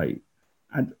is great.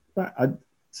 And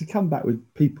to come back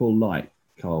with people like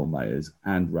Kyle Mayers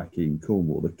and Rakeem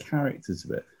Cornwall, the characters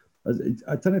of it.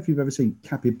 I don't know if you've ever seen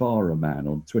Capybara Man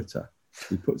on Twitter.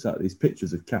 He puts out these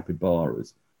pictures of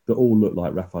capybaras that all look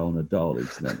like Rafael Nadal,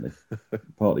 incidentally.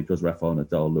 Partly because Rafael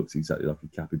Nadal looks exactly like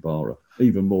a capybara,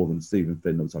 even more than Stephen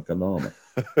Finn looks like a llama.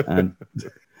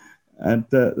 And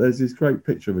there's this great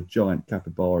picture of a giant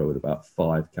capybara with about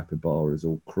 5 capybaras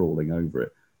all crawling over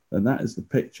it. And that is the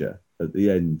picture at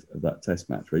the end of that test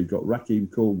match where you've got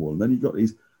Rakeem Cornwall and then you've got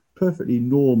these perfectly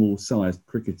normal-sized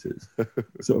cricketers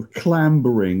sort of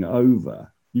clambering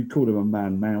over. You call him a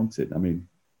man mountain. I mean,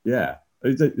 yeah,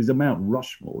 he's a Mount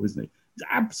Rushmore, isn't he? It's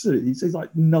absolutely, he's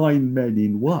like 9 men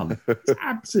in one. It's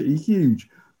absolutely huge.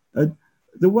 And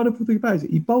the wonderful thing about it is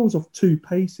he bowls off 2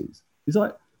 paces. It's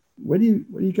like when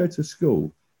you go to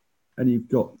school and you've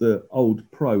got the old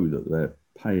pro that they're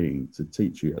paying to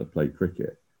teach you how to play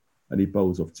cricket, and he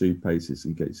bowls off 2 paces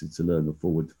and gets you to learn the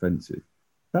forward defensive.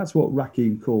 That's what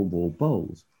Rakeem Cornwall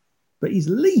bowls. But he's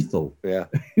lethal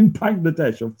in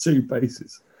Bangladesh off 2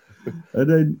 paces. And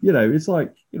then, it's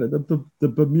like, the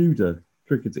Bermuda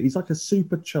cricketer. He's like a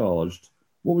supercharged,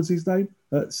 what was his name?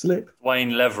 Slip?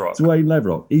 Dwayne Leverock. Dwayne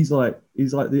Leverock. He's like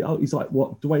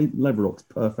what Dwayne Leverock's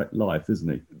perfect life, isn't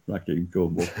he? Rakeem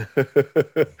Cornwall.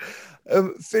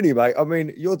 Finny, mate, I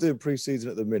mean, you're doing pre-season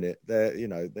at the minute. They're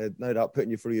no doubt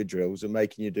putting you through your drills and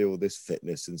making you do all this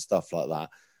fitness and stuff like that.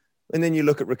 And then you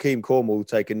look at Rakeem Cornwall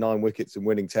taking 9 wickets and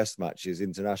winning test matches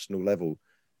international level.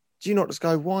 Do you not just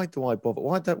go, why do I bother?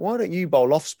 Why don't you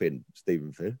bowl off spin,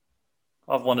 Stephen Finn?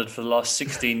 I've wondered for the last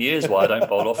 16 years why I don't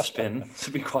bowl off spin,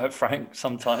 to be quite frank,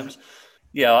 sometimes.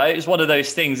 Yeah, it's one of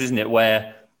those things, isn't it,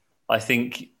 where I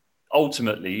think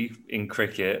ultimately in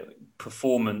cricket,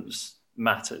 performance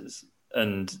matters.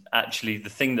 And actually the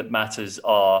thing that matters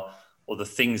the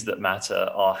things that matter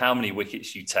are how many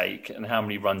wickets you take and how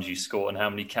many runs you score and how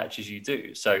many catches you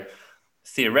do. So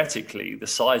theoretically, the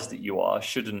size that you are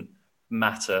shouldn't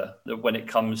matter when it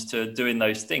comes to doing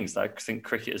those things. I think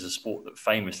cricket is a sport that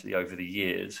famously over the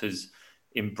years has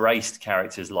embraced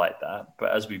characters like that.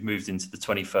 But as we've moved into the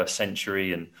 21st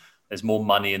century and there's more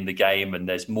money in the game and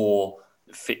there's more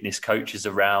fitness coaches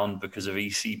around because of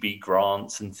ECB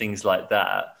grants and things like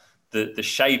that, the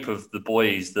shape of the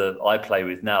boys that I play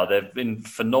with now, they've been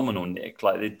phenomenal, Nick.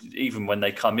 Like even when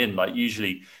they come in, like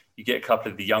usually you get a couple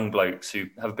of the young blokes who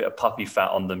have a bit of puppy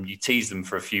fat on them. You tease them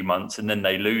for a few months and then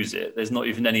they lose it. There's not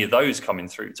even any of those coming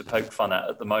through to poke fun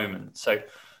at the moment. So,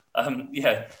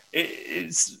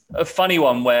 it's a funny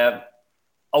one where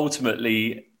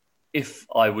ultimately, if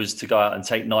I was to go out and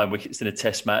take 9 wickets in a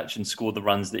test match and score the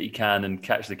runs that he can and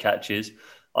catch the catches,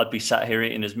 I'd be sat here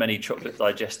eating as many chocolate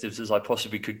digestives as I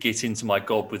possibly could get into my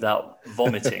gob without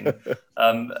vomiting.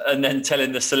 And then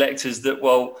telling the selectors that,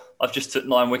 well, I've just took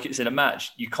 9 wickets in a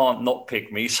match. You can't not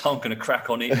pick me, so I'm going to crack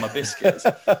on eating my biscuits.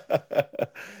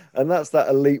 And that's that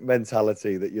elite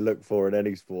mentality that you look for in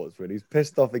any sportsman. He's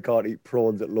pissed off he can't eat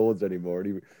prawns at Lord's anymore,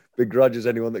 and he begrudges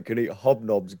anyone that can eat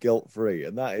hobnobs guilt-free.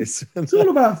 And that is... It's all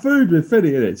about food with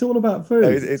Finny, isn't it? It's all about food.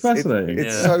 It's fascinating.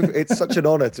 It's such an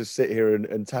honour to sit here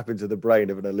and tap into the brain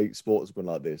of an elite sportsman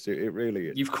like this. It really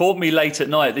is. You've caught me late at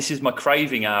night. This is my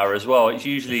craving hour as well. It's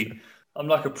usually... I'm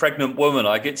like a pregnant woman.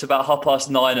 I get to about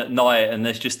 9:30 at night and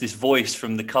there's just this voice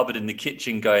from the cupboard in the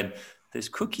kitchen going, There's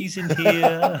cookies in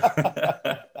here.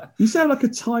 You sound like a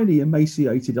tiny,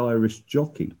 emaciated Irish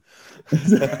jockey.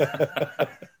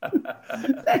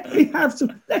 Let me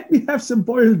have some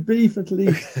boiled beef at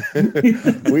least.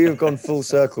 We have gone full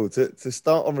circle to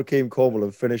start on Rakeem Cornwall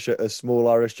and finish at a small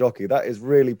Irish jockey. That is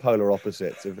really polar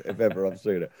opposites, if ever I've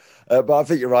seen it. But I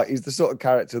think you're right. He's the sort of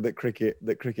character that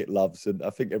cricket loves, and I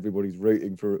think everybody's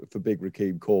rooting for big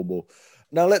Rakeem Cornwall.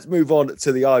 Now let's move on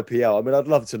to the IPL. I mean, I'd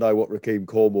love to know what Rakeem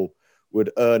Cornwall would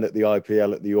earn at the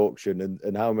IPL at the auction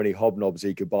and how many hobnobs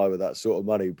he could buy with that sort of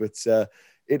money. But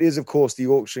it is, of course, the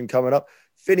auction coming up.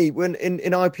 Finny, when in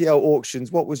IPL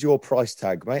auctions, what was your price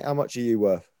tag, mate? How much are you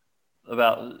worth?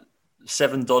 About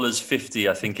 $7.50,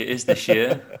 I think it is this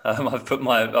year. I've put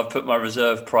my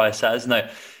reserve price as. No,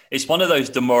 it's one of those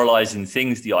demoralising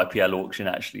things, the IPL auction,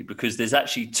 actually, because there's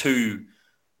actually two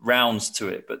rounds to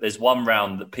it, but there's one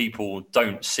round that people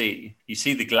don't see. You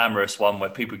see the glamorous one where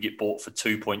people get bought for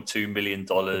 $2.2 million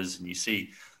and you see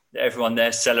everyone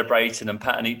there celebrating and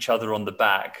patting each other on the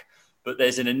back. But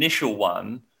there's an initial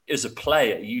one. As a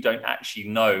player, you don't actually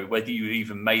know whether you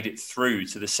even made it through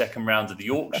to the second round of the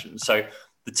auction. So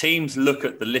the teams look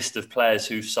at the list of players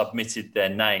who've submitted their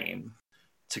name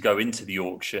to go into the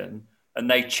auction and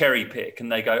they cherry pick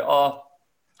and they go, oh,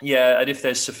 yeah, and if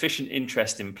there's sufficient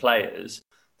interest in players,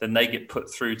 then they get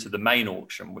put through to the main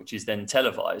auction, which is then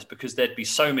televised, because there'd be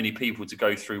so many people to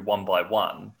go through one by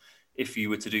one. If you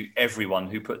were to do everyone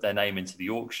who put their name into the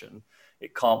auction,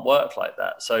 it can't work like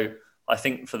that. So I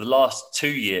think for the last 2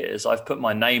 years, I've put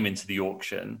my name into the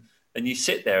auction and you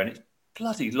sit there and it's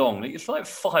bloody long. It's like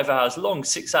 5 hours long,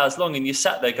 6 hours long. And you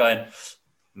sat there going,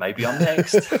 maybe I'm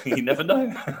next. You never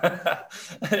know.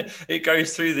 It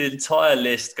goes through the entire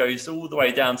list, goes all the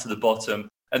way down to the bottom.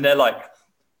 And they're like,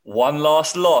 one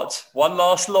last lot.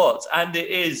 And it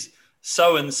is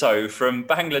so-and-so from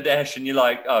Bangladesh. And you're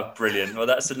like, oh, brilliant. Well,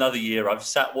 that's another year. I've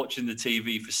sat watching the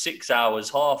TV for 6 hours,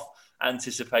 half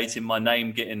anticipating my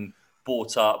name getting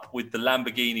bought up with the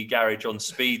Lamborghini garage on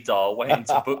speed dial, waiting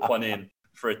to book one in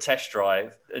for a test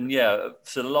drive. And yeah,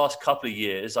 for the last couple of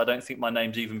years, I don't think my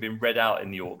name's even been read out in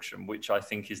the auction, which I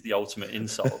think is the ultimate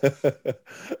insult. It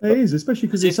is, especially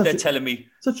because they're telling me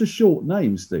such a short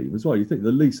name, Steve, as well. You think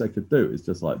the least they could do is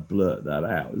just like blurt that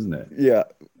out, isn't it? Yeah.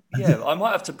 Yeah, I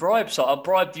might have to bribe. So I'll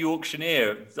bribe the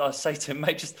auctioneer. I'll say to him,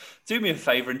 mate, just do me a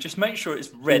favour and just make sure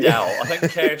it's read out. I don't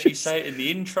care if you say it in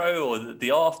the intro or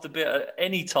the after bit at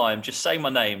any time. Just say my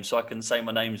name so I can say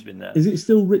my name's been there. Is it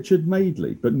still Richard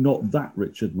Madeley, but not that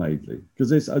Richard Madeley?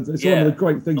 Because it's one of the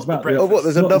great things about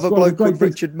there's another bloke called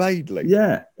Richard Madeley.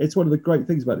 Yeah, it's one of the great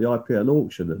things about the IPL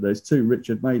auction that there's two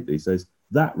Richard Madeleys. There's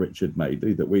that Richard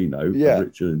Madeley that we know,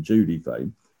 Richard and Judy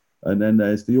fame, and then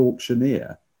there's the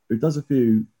auctioneer who does a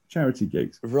few charity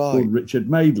gigs called Richard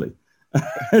Madeley.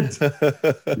 And,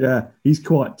 yeah, he's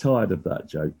quite tired of that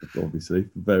joke, obviously,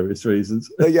 for various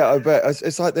reasons. Yeah, I bet.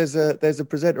 It's like there's a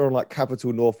presenter on like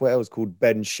Capital North Wales called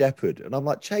Ben Shepherd, and I'm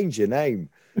like, change your name.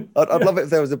 I'd love it if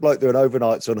there was a bloke doing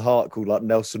overnights on Heart called like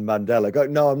Nelson Mandela. Go,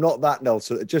 no, I'm not that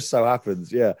Nelson. It just so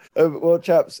happens, yeah. Well,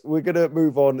 chaps, we're going to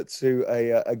move on to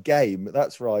a game.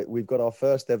 That's right. We've got our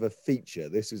first ever feature.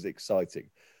 This is exciting.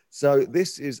 So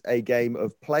this is a game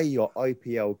of play your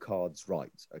IPL cards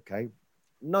right, okay?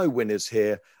 No winners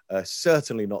here,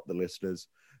 certainly not the listeners.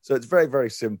 So it's very, very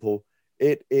simple.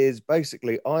 It is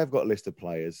basically, I've got a list of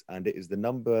players and it is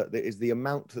the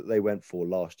amount that they went for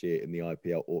last year in the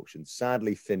IPL auction.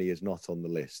 Sadly, Finney is not on the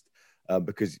list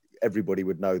because everybody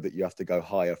would know that you have to go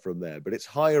higher from there, but it's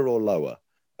higher or lower,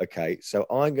 okay? So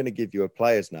I'm going to give you a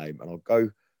player's name and I'll go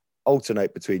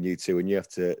alternate between you two and you have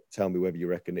to tell me whether you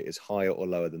reckon it is higher or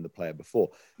lower than the player before.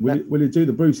 Will you do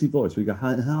the Brucey voice? We go,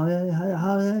 hi.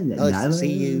 Nice to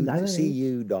see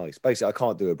you. Nice. Basically, I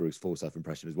can't do a Bruce Forsyth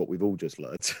impression is what we've all just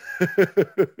learned.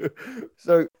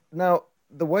 So now,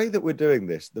 the way that we're doing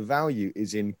this, the value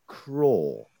is in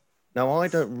crore. Now, I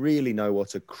don't really know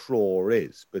what a crore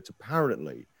is, but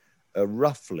apparently,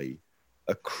 roughly,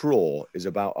 a crore is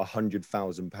about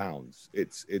 £100,000.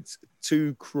 It's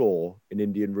 2 crore in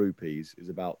Indian rupees is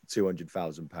about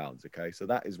 £200,000. Okay, so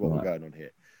that is what we're going on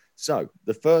here. So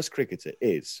the first cricketer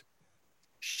is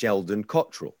Sheldon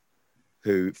Cottrell,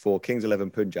 who for Kings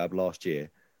 11 Punjab last year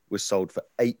was sold for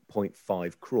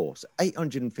 8.5 crore, so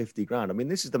 850 grand. I mean,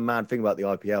 this is the mad thing about the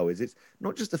IPL is it's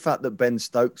not just the fact that Ben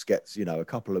Stokes gets a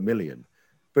couple of million.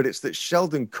 But it's that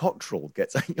Sheldon Cottrell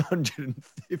gets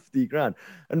 850 grand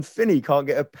and Finney can't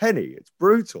get a penny. It's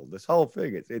brutal. This whole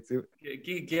thing. It's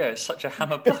such a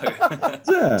hammer blow.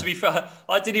 To be fair,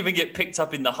 I didn't even get picked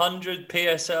up in the 100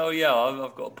 PSL. Yeah,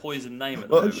 I've got a poison name at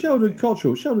the moment. Sheldon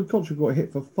Cottrell got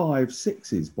hit for 5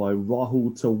 sixes by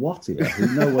Rahul Tewatia,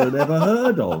 who no one had ever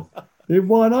heard of. in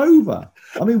one over.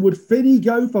 I mean, would Finney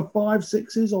go for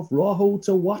 5-6s off Rahul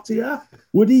Tewatia?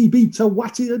 Would he be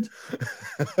Tewatia'd?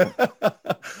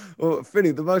 Well,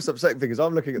 Finney, the most upsetting thing is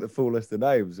I'm looking at the full list of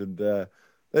names, and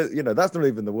that's not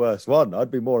even the worst one. I'd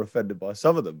be more offended by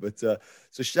some of them. But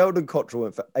so Sheldon Cottrell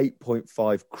went for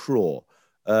 8.5 crore.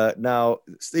 Now,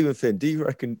 Stephen Finn, do you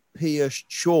reckon Piyush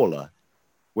Chawla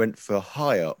went for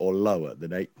higher or lower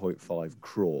than 8.5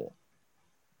 crore?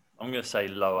 I'm going to say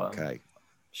lower. Okay.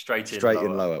 Straight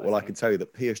in lower. Well, I can tell you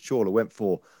that Piyush Chawla went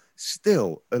for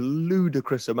still a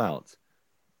ludicrous amount,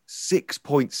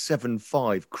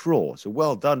 6.75 crore. So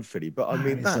well done, Finney. But I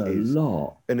mean, that is a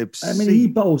lot. An obscene... I mean, he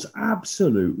bowls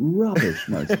absolute rubbish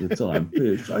most of the time.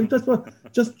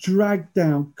 Just drag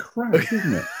down crap,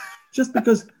 isn't it? Just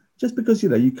because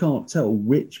you can't tell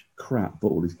which crap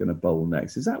ball he's going to bowl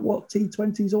next. Is that what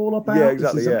T20's all about? Yeah,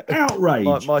 exactly. This is an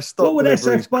outrage. My stock what would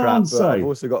SF Barnes say? I've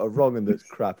also got a wrong and that's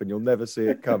crap, and you'll never see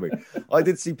it coming. I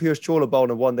did see Piyush Chawla bowl in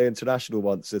a one-day international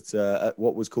once at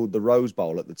what was called the Rose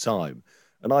Bowl at the time,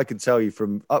 and I can tell you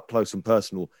from up close and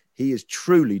personal, he is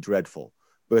truly dreadful.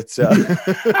 But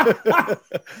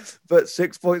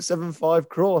 6.75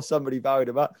 crore, somebody valued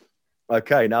him up.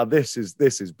 Okay, now this is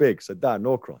big. So Dan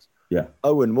Norcross. Yeah.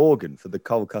 Owen Morgan for the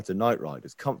Kolkata Knight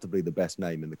Riders, comfortably the best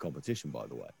name in the competition, by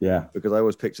the way. Yeah. Because I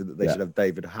always pictured that they should have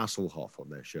David Hasselhoff on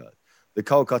their shirt. The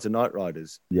Kolkata Knight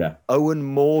Riders. Yeah. Owen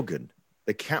Morgan,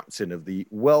 the captain of the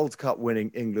World Cup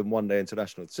winning England one-day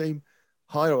international team,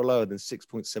 higher or lower than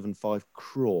 6.75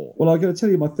 crore? Well, I'm going to tell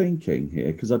you my thinking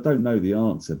here, because I don't know the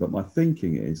answer, but my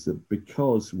thinking is that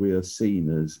because we are seen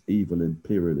as evil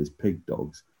imperialist pig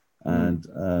dogs and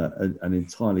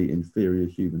entirely inferior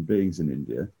human beings in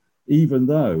India, even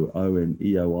though Owen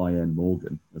Eoin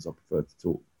Morgan, as I prefer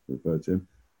to refer to him,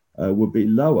 would be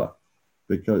lower,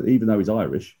 because even though he's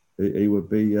Irish, he would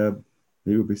be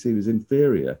seen as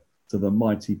inferior to the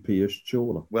mighty Piyush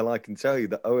Chawla. Well, I can tell you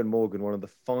that Owen Morgan, one of the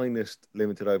finest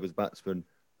limited overs batsmen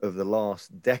of the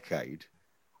last decade,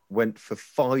 went for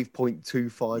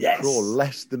 5.25 crore,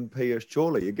 less than Piyush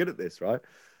Chawla. You're good at this, right?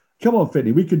 Come on,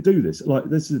 Finney, we could do this. Like,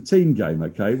 this is a team game,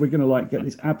 okay? We're going to get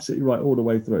this absolutely right all the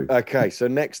way through. Okay, so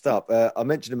next up, I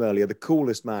mentioned him earlier, the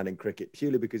coolest man in cricket,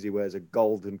 purely because he wears a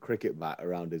golden cricket bat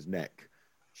around his neck.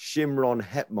 Shimron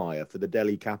Hetmeyer for the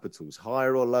Delhi Capitals,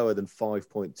 higher or lower than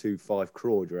 5.25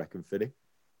 crore, do you reckon, Finney?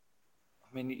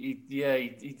 I mean,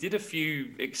 he did a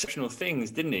few exceptional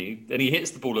things, didn't he? And he hits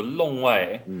the ball a long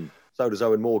way. So does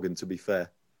Owen Morgan, to be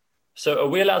fair. So are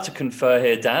we allowed to confer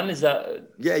here, Dan? Is that...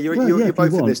 Yeah, you're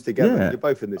both in this together. Yeah. You're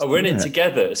both in this we're in it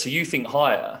together. So you think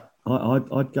higher?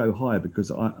 I'd go higher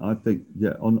because I think,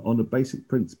 on a basic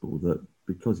principle that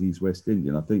because he's West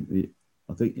Indian, I think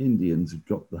Indians have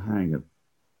got the hang of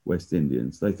West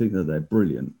Indians. They think that they're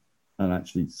brilliant and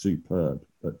actually superb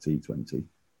at T20.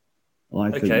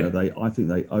 I think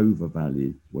they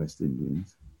overvalue West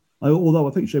Indians. Although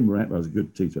I think Shimron Hetmeyer is a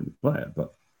good T20 player,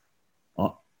 but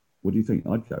what do you think?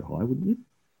 I'd go high, wouldn't you?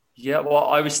 Yeah, well,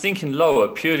 I was thinking lower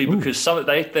purely because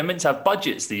they're meant to have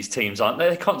budgets, these teams, aren't they?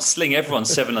 They can't sling everyone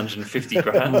 750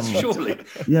 grand, surely.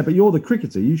 Yeah, but you're the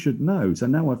cricketer. You should know. So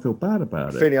now I feel bad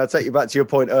about it. Finney, I'll take you back to your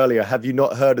point earlier. Have you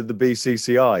not heard of the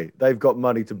BCCI? They've got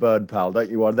money to burn, pal.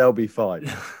 Don't you worry. They'll be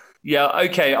fine. Yeah,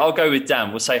 okay. I'll go with Dan.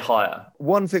 We'll say higher.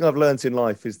 One thing I've learnt in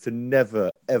life is to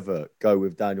never, ever go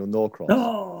with Daniel Norcross.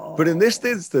 Oh. But in this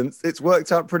instance, it's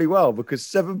worked out pretty well because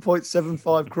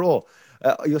 7.75 crore.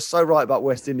 You're so right about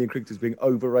West Indian cricketers being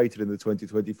overrated in the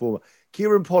 2020 format.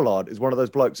 Kieran Pollard is one of those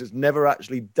blokes that's never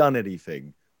actually done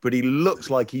anything, but he looks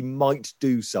like he might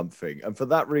do something. And for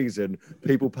that reason,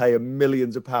 people pay him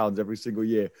millions of pounds every single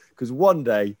year because one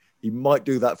day he might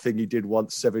do that thing he did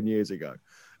once 7 years ago.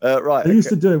 Right. They used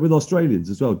to do it with Australians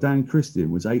as well. Dan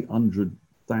Christian was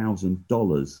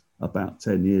 $800,000 about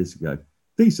 10 years ago.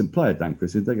 Decent player, Dan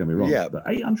Christian, don't get me wrong. Yeah. But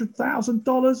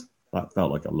 $800,000? That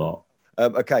felt like a lot.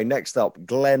 Okay, next up,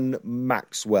 Glenn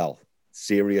Maxwell.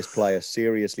 Serious player,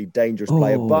 seriously dangerous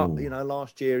player. But,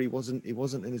 last year he wasn't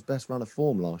in his best run of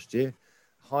form last year.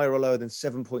 Higher or lower than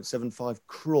 7.75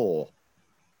 crore.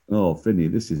 Oh, Finney,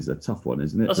 this is a tough one,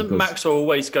 isn't it? Doesn't Maxwell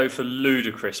always go for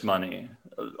ludicrous money?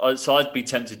 So I'd be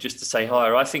tempted just to say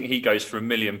higher. I think he goes for $1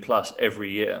 million plus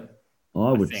every year.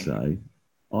 I would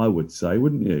say,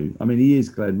 wouldn't you? I mean, he is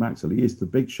Glenn Maxwell. He is the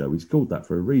big show. He's called that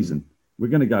for a reason. We're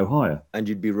going to go higher. And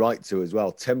you'd be right to as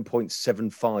well.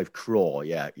 10.75 crore.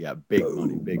 Yeah. Big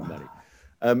money.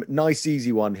 Nice,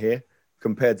 easy one here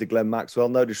compared to Glenn Maxwell.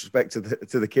 No disrespect to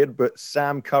the kid, but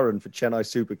Sam Curran for Chennai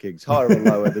Super Kings. Higher or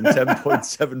lower than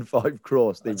 10.75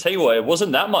 crore, Steve? I'll tell you what, it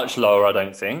wasn't that much lower, I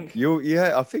don't think.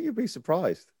 I think you'd be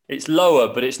surprised. It's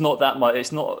lower, but it's not that much.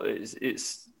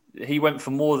 It's he went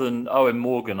for more than Owen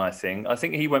Morgan, I think. I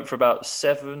think he went for about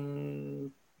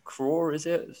 7 crore, is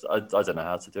it? I don't know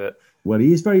how to do it. Well,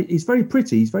 he's very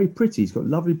pretty. He's very pretty. He's got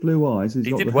lovely blue eyes. He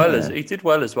did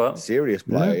well as well. Serious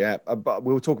player, yeah. But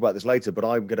we'll talk about this later. But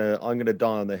I'm gonna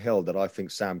die on the hill that I think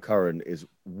Sam Curran is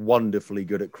wonderfully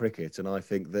good at cricket, and I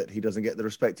think that he doesn't get the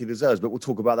respect he deserves. But we'll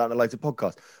talk about that in a later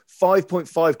podcast.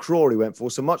 5.5 crore he went for,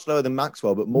 so much lower than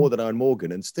Maxwell, but more than Owen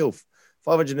Morgan, and still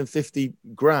 550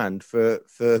 grand for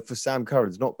Sam Curran.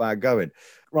 It's not bad going.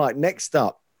 Right, next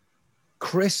up.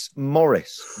 Chris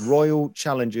Morris, Royal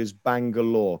Challengers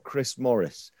Bangalore. Chris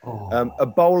Morris, a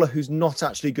bowler who's not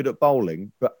actually good at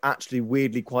bowling, but actually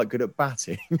weirdly quite good at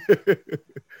batting.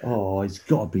 He's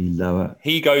got to be lower.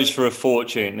 He goes for a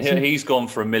fortune. He's gone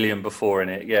for $1 million before in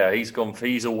it. Yeah, he's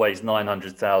always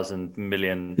 900,000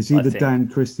 million. Is he the Dan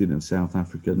Christian of South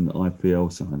African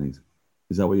IPL signings?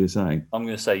 Is that what you're saying? I'm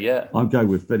going to say yeah. I'm going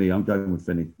with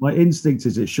Finney. My instinct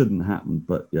is it shouldn't happen,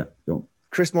 but yeah, go on.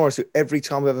 Chris Morris, who every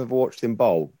time I've ever watched him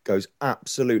bowl, goes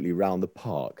absolutely round the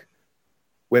park,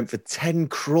 went for 10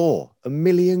 crore, £1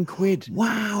 million.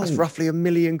 Wow. That's roughly £1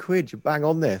 million. You're bang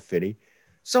on there, Finney.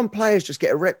 Some players just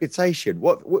get a reputation.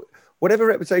 Whatever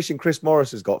reputation Chris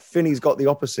Morris has got, Finney's got the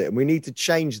opposite, and we need to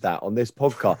change that on this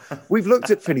podcast. We've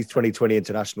looked at Finney's 2020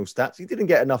 international stats. He didn't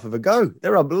get enough of a go.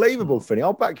 They're unbelievable, Finney.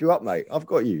 I'll back you up, mate. I've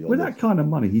got you. With that kind of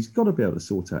money, he's got to be able to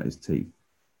sort out his teeth.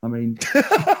 I mean...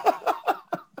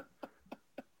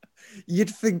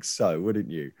 You'd think so, wouldn't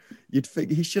you? You'd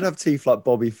think he should have teeth like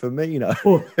Bobby Firmino.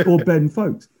 or Ben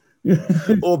Folkes.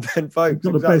 Or Ben Folkes.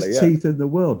 He's got the best teeth in the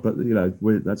world, but,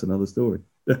 that's another story.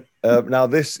 Now,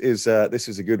 this is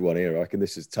a good one here. I reckon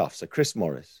this is tough. So, Chris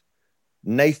Morris,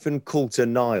 Nathan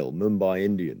Coulter-Nile, Mumbai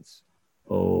Indians.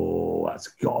 Oh, that's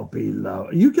got to be low.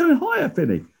 Are you going higher,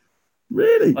 Finney?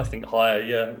 Really? I think higher,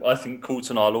 yeah. I think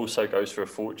Coulter-Nile also goes for a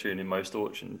fortune in most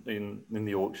auctions. In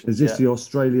the auctions. Is this the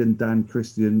Australian Dan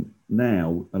Christian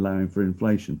now allowing for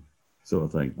inflation sort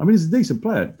of thing? I mean, he's a decent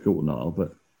player, Coulter-Nile,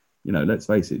 but, let's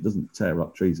face it doesn't tear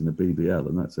up trees in the BBL,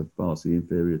 and that's a vastly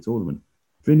inferior tournament.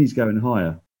 Finney's going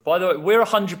higher. By the way, we're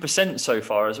 100% so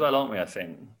far as well, aren't we, I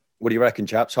think? What do you reckon,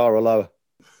 chaps? Higher or lower?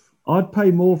 I'd pay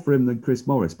more for him than Chris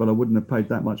Morris, but I wouldn't have paid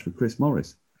that much for Chris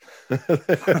Morris.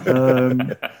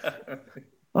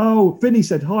 Finney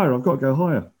said higher. I've got to go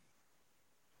higher.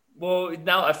 Well,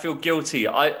 now I feel guilty.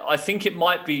 I think it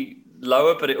might be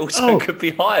lower, but it also could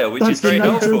be higher, which is very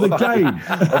helpful. Of the game.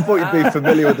 I thought you'd be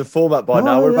familiar with the format by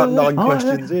now. We're about 9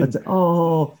 questions in.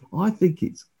 I think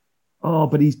it's...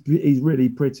 but he's really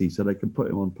pretty, so they can put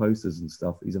him on posters and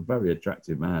stuff. He's a very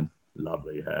attractive man.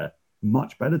 Lovely hair.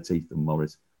 Much better teeth than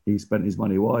Morris. He spent his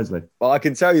money wisely. Well, I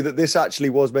can tell you that this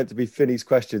actually was meant to be Finney's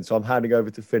question, so I'm handing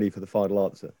over to Finney for the final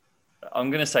answer.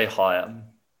 I'm going to say higher.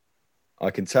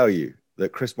 I can tell you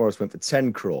that Chris Morris went for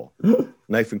 10 crore.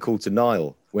 Nathan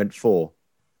Coulter-Nile went for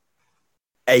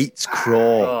 8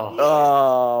 crore.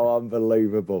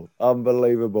 Unbelievable.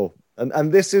 Unbelievable.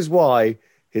 And this is why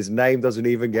his name doesn't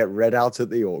even get read out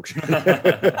at the auction.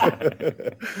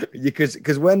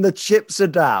 Because when the chips are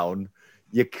down,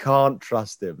 you can't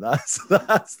trust him. That's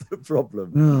the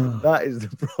problem. That is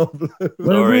the problem.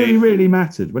 When it really, really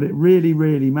mattered. When it really,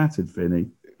 really mattered, Finney.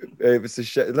 It was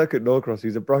look at Norcross.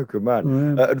 He's a broken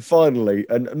man. And finally,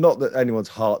 and not that anyone's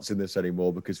heart's in this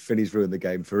anymore, because Finney's ruined the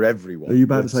game for everyone. Are you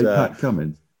about to say Pat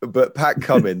Cummins? But Pat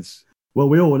Cummins. Well,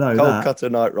 we all know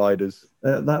Kolkata Knight Riders.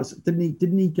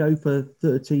 Didn't he go for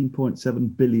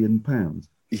 £13.7 billion?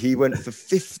 He went for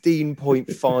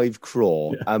 15.5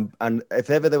 crore. Yeah. And if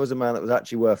ever there was a man that was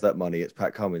actually worth that money, it's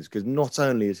Pat Cummins, because not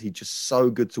only is he just so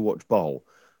good to watch bowl,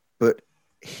 but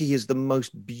he is the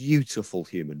most beautiful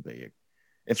human being.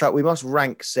 In fact, we must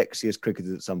rank sexiest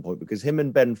cricketers at some point, because him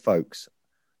and Ben Folkes,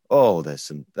 that's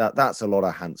a lot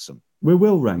of handsome. We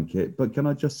will rank it, but can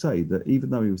I just say that even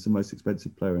though he was the most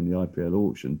expensive player in the IPL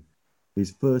auction,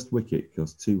 his first wicket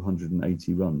cost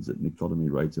 280 runs at an economy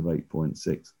rate of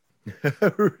 8.6.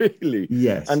 Really?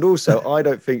 Yes. And also, I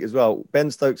don't think as well,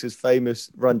 Ben Stokes' famous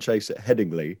run chase at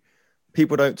Headingley,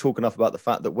 people don't talk enough about the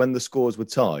fact that when the scores were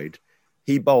tied,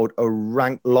 he bowled a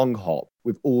rank long hop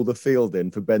with all the field in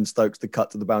for Ben Stokes to cut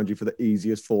to the boundary for the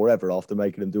easiest 4 ever after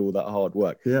making him do all that hard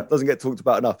work. Yeah. Doesn't get talked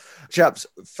about enough. Chaps,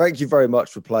 thank you very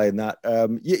much for playing that.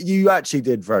 You actually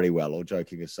did very well, all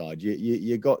joking aside.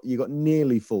 You got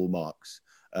nearly full marks.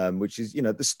 Which is,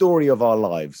 the story of our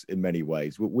lives in many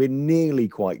ways. We're nearly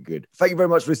quite good. Thank you very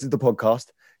much for listening to the podcast.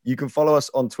 You can follow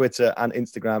us on Twitter and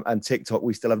Instagram and TikTok.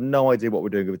 We still have no idea what we're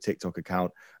doing with a TikTok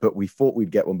account, but we thought we'd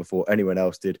get one before anyone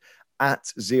else did. at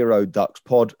Zero Ducks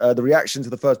Pod. The reaction to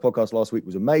the first podcast last week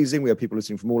was amazing. We had people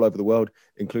listening from all over the world,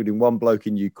 including one bloke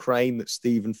in Ukraine that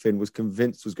Stephen Finn was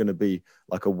convinced was going to be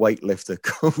like a weightlifter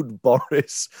called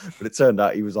Boris, but it turned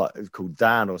out he was called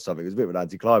Dan or something. It was a bit of an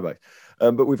anticlimax.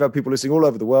 But we've had people listening all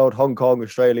over the world, Hong Kong,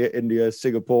 Australia, India,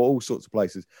 Singapore, all sorts of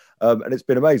places. And it's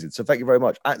been amazing. So thank you very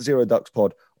much. At Zero Ducks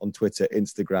Pod on Twitter,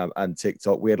 Instagram, and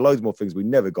TikTok. We had loads more things we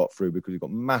never got through because we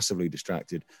got massively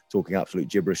distracted talking absolute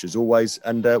gibberish as always.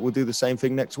 And we'll do the same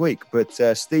thing next week. But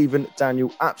Stephen,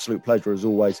 Daniel, absolute pleasure as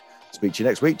always. Speak to you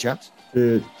next week, chaps.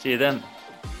 Cheers. See you then.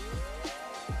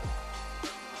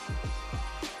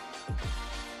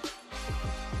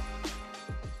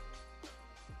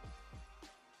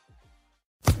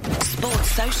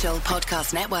 Sports Social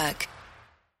Podcast Network.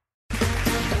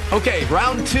 Okay,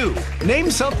 round two. Name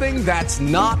something that's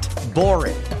not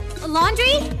boring. A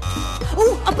laundry?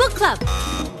 Ooh, a book club.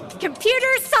 Computer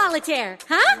solitaire,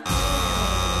 huh?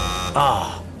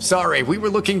 Ah, oh, sorry, we were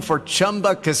looking for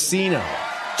Chumba Casino.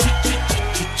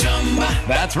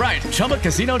 That's right,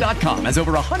 ChumbaCasino.com has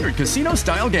over 100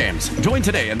 casino-style games. Join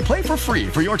today and play for free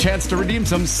for your chance to redeem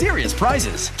some serious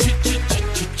prizes.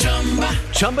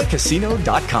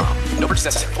 ChumbaCasino.com. No purchase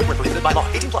necessary. Void where prohibited by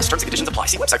law. 18+ terms and conditions apply.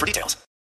 See website for details.